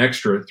 and an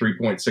extra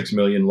 3.6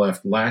 million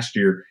left last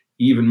year,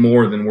 even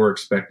more than were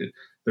expected.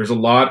 There's a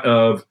lot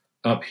of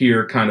up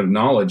here kind of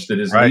knowledge that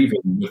is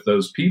leaving with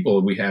those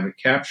people we haven't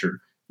captured.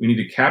 We need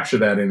to capture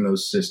that in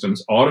those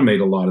systems,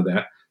 automate a lot of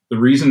that. The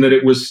reason that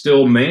it was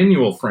still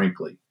manual,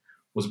 frankly,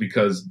 was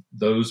because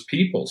those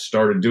people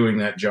started doing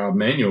that job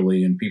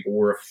manually and people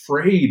were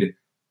afraid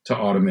to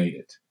automate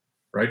it,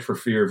 right? For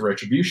fear of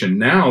retribution.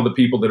 Now the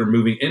people that are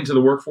moving into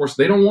the workforce,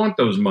 they don't want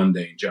those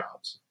mundane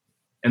jobs.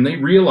 And they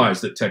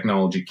realize that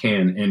technology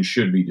can and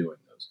should be doing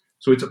those.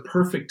 So it's a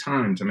perfect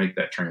time to make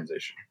that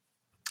transition.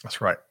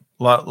 That's right.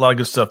 A lot of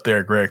good stuff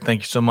there, Greg.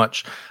 Thank you so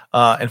much.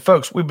 And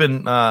folks, we've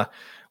been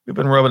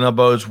rubbing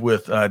elbows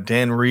with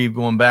Dan Reeve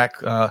going back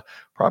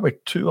probably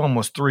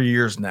almost 3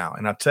 years now.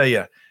 And I tell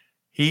you,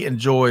 he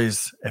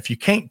enjoys, if you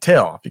can't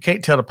tell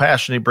the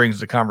passion he brings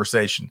to the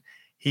conversation,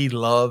 he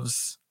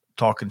loves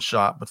talking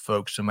shop with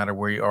folks no matter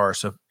where you are.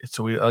 So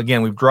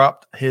we've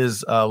dropped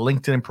his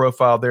LinkedIn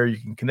profile there. You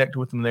can connect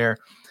with him there.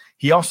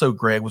 He also,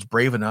 Greg, was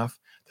brave enough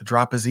to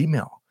drop his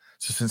email.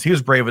 So since he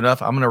was brave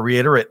enough, I'm going to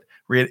reiterate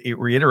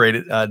reiterate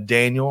it,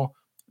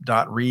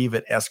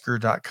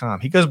 daniel.reeve@esker.com.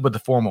 He goes with the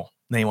formal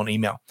name on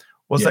email.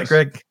 What's that,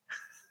 Greg?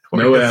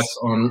 No S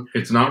on,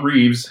 it's not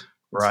Reeves.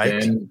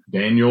 Right.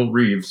 Daniel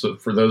Reeves. So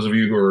for those of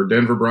you who are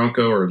Denver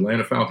Bronco or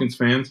Atlanta Falcons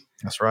fans.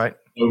 That's right.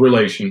 No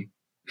relation.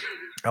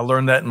 I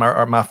learned that in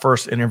my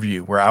first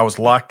interview where I was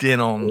locked in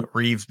on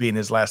Reeves being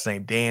his last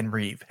name, Dan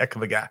Reeve. Heck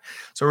of a guy.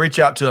 So reach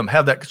out to him,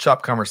 have that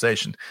shop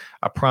conversation.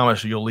 I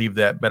promise you'll leave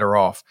that better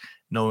off,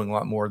 knowing a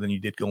lot more than you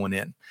did going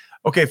in.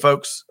 Okay,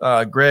 folks.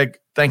 Greg,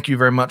 thank you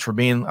very much for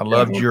being. I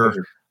loved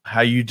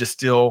how you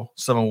distill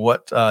some of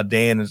what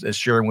Dan is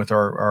sharing with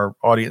our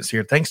audience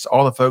here. Thanks to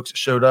all the folks that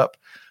showed up.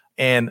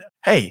 And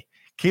hey,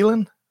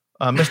 Keelan,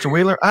 Mr.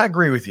 Wheeler, I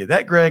agree with you.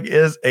 That Greg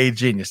is a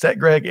genius. That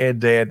Greg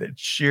and Dan,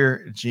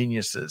 sheer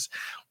geniuses.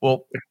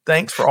 Well,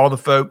 thanks for all the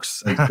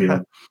folks.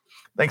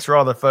 Thanks for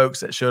all the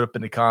folks that showed up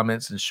in the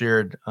comments and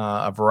shared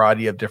a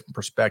variety of different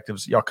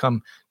perspectives. Y'all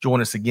come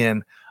join us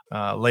again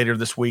later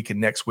this week and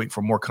next week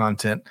for more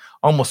content,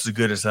 almost as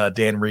good as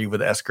Dan Reeve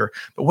with Esker.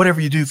 But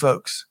whatever you do,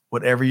 folks,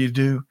 whatever you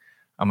do,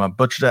 I'm going to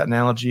butcher that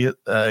analogy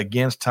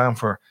again. It's time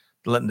for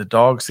letting the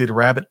dog see the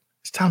rabbit.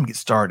 It's time to get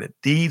started.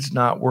 Deeds,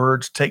 not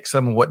words. Take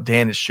some of what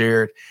Dan has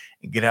shared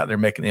and get out there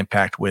and make an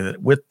impact with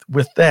it.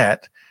 With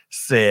that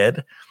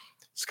said,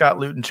 Scott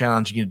Luton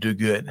challenging you to do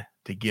good,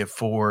 to give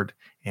forward,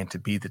 and to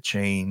be the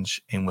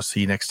change. And we'll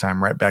see you next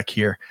time right back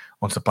here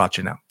on Supply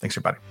Chain Now. Thanks,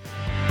 everybody.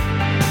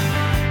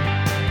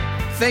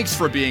 Thanks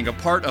for being a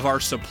part of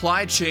our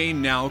Supply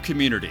Chain Now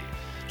community.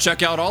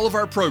 Check out all of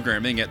our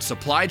programming at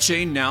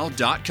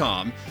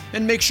supplychainnow.com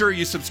and make sure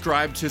you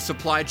subscribe to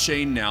Supply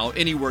Chain Now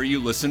anywhere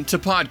you listen to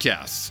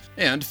podcasts.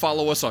 And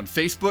follow us on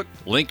Facebook,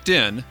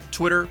 LinkedIn,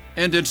 Twitter,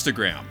 and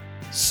Instagram.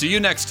 See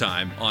you next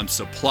time on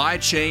Supply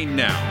Chain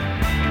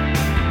Now.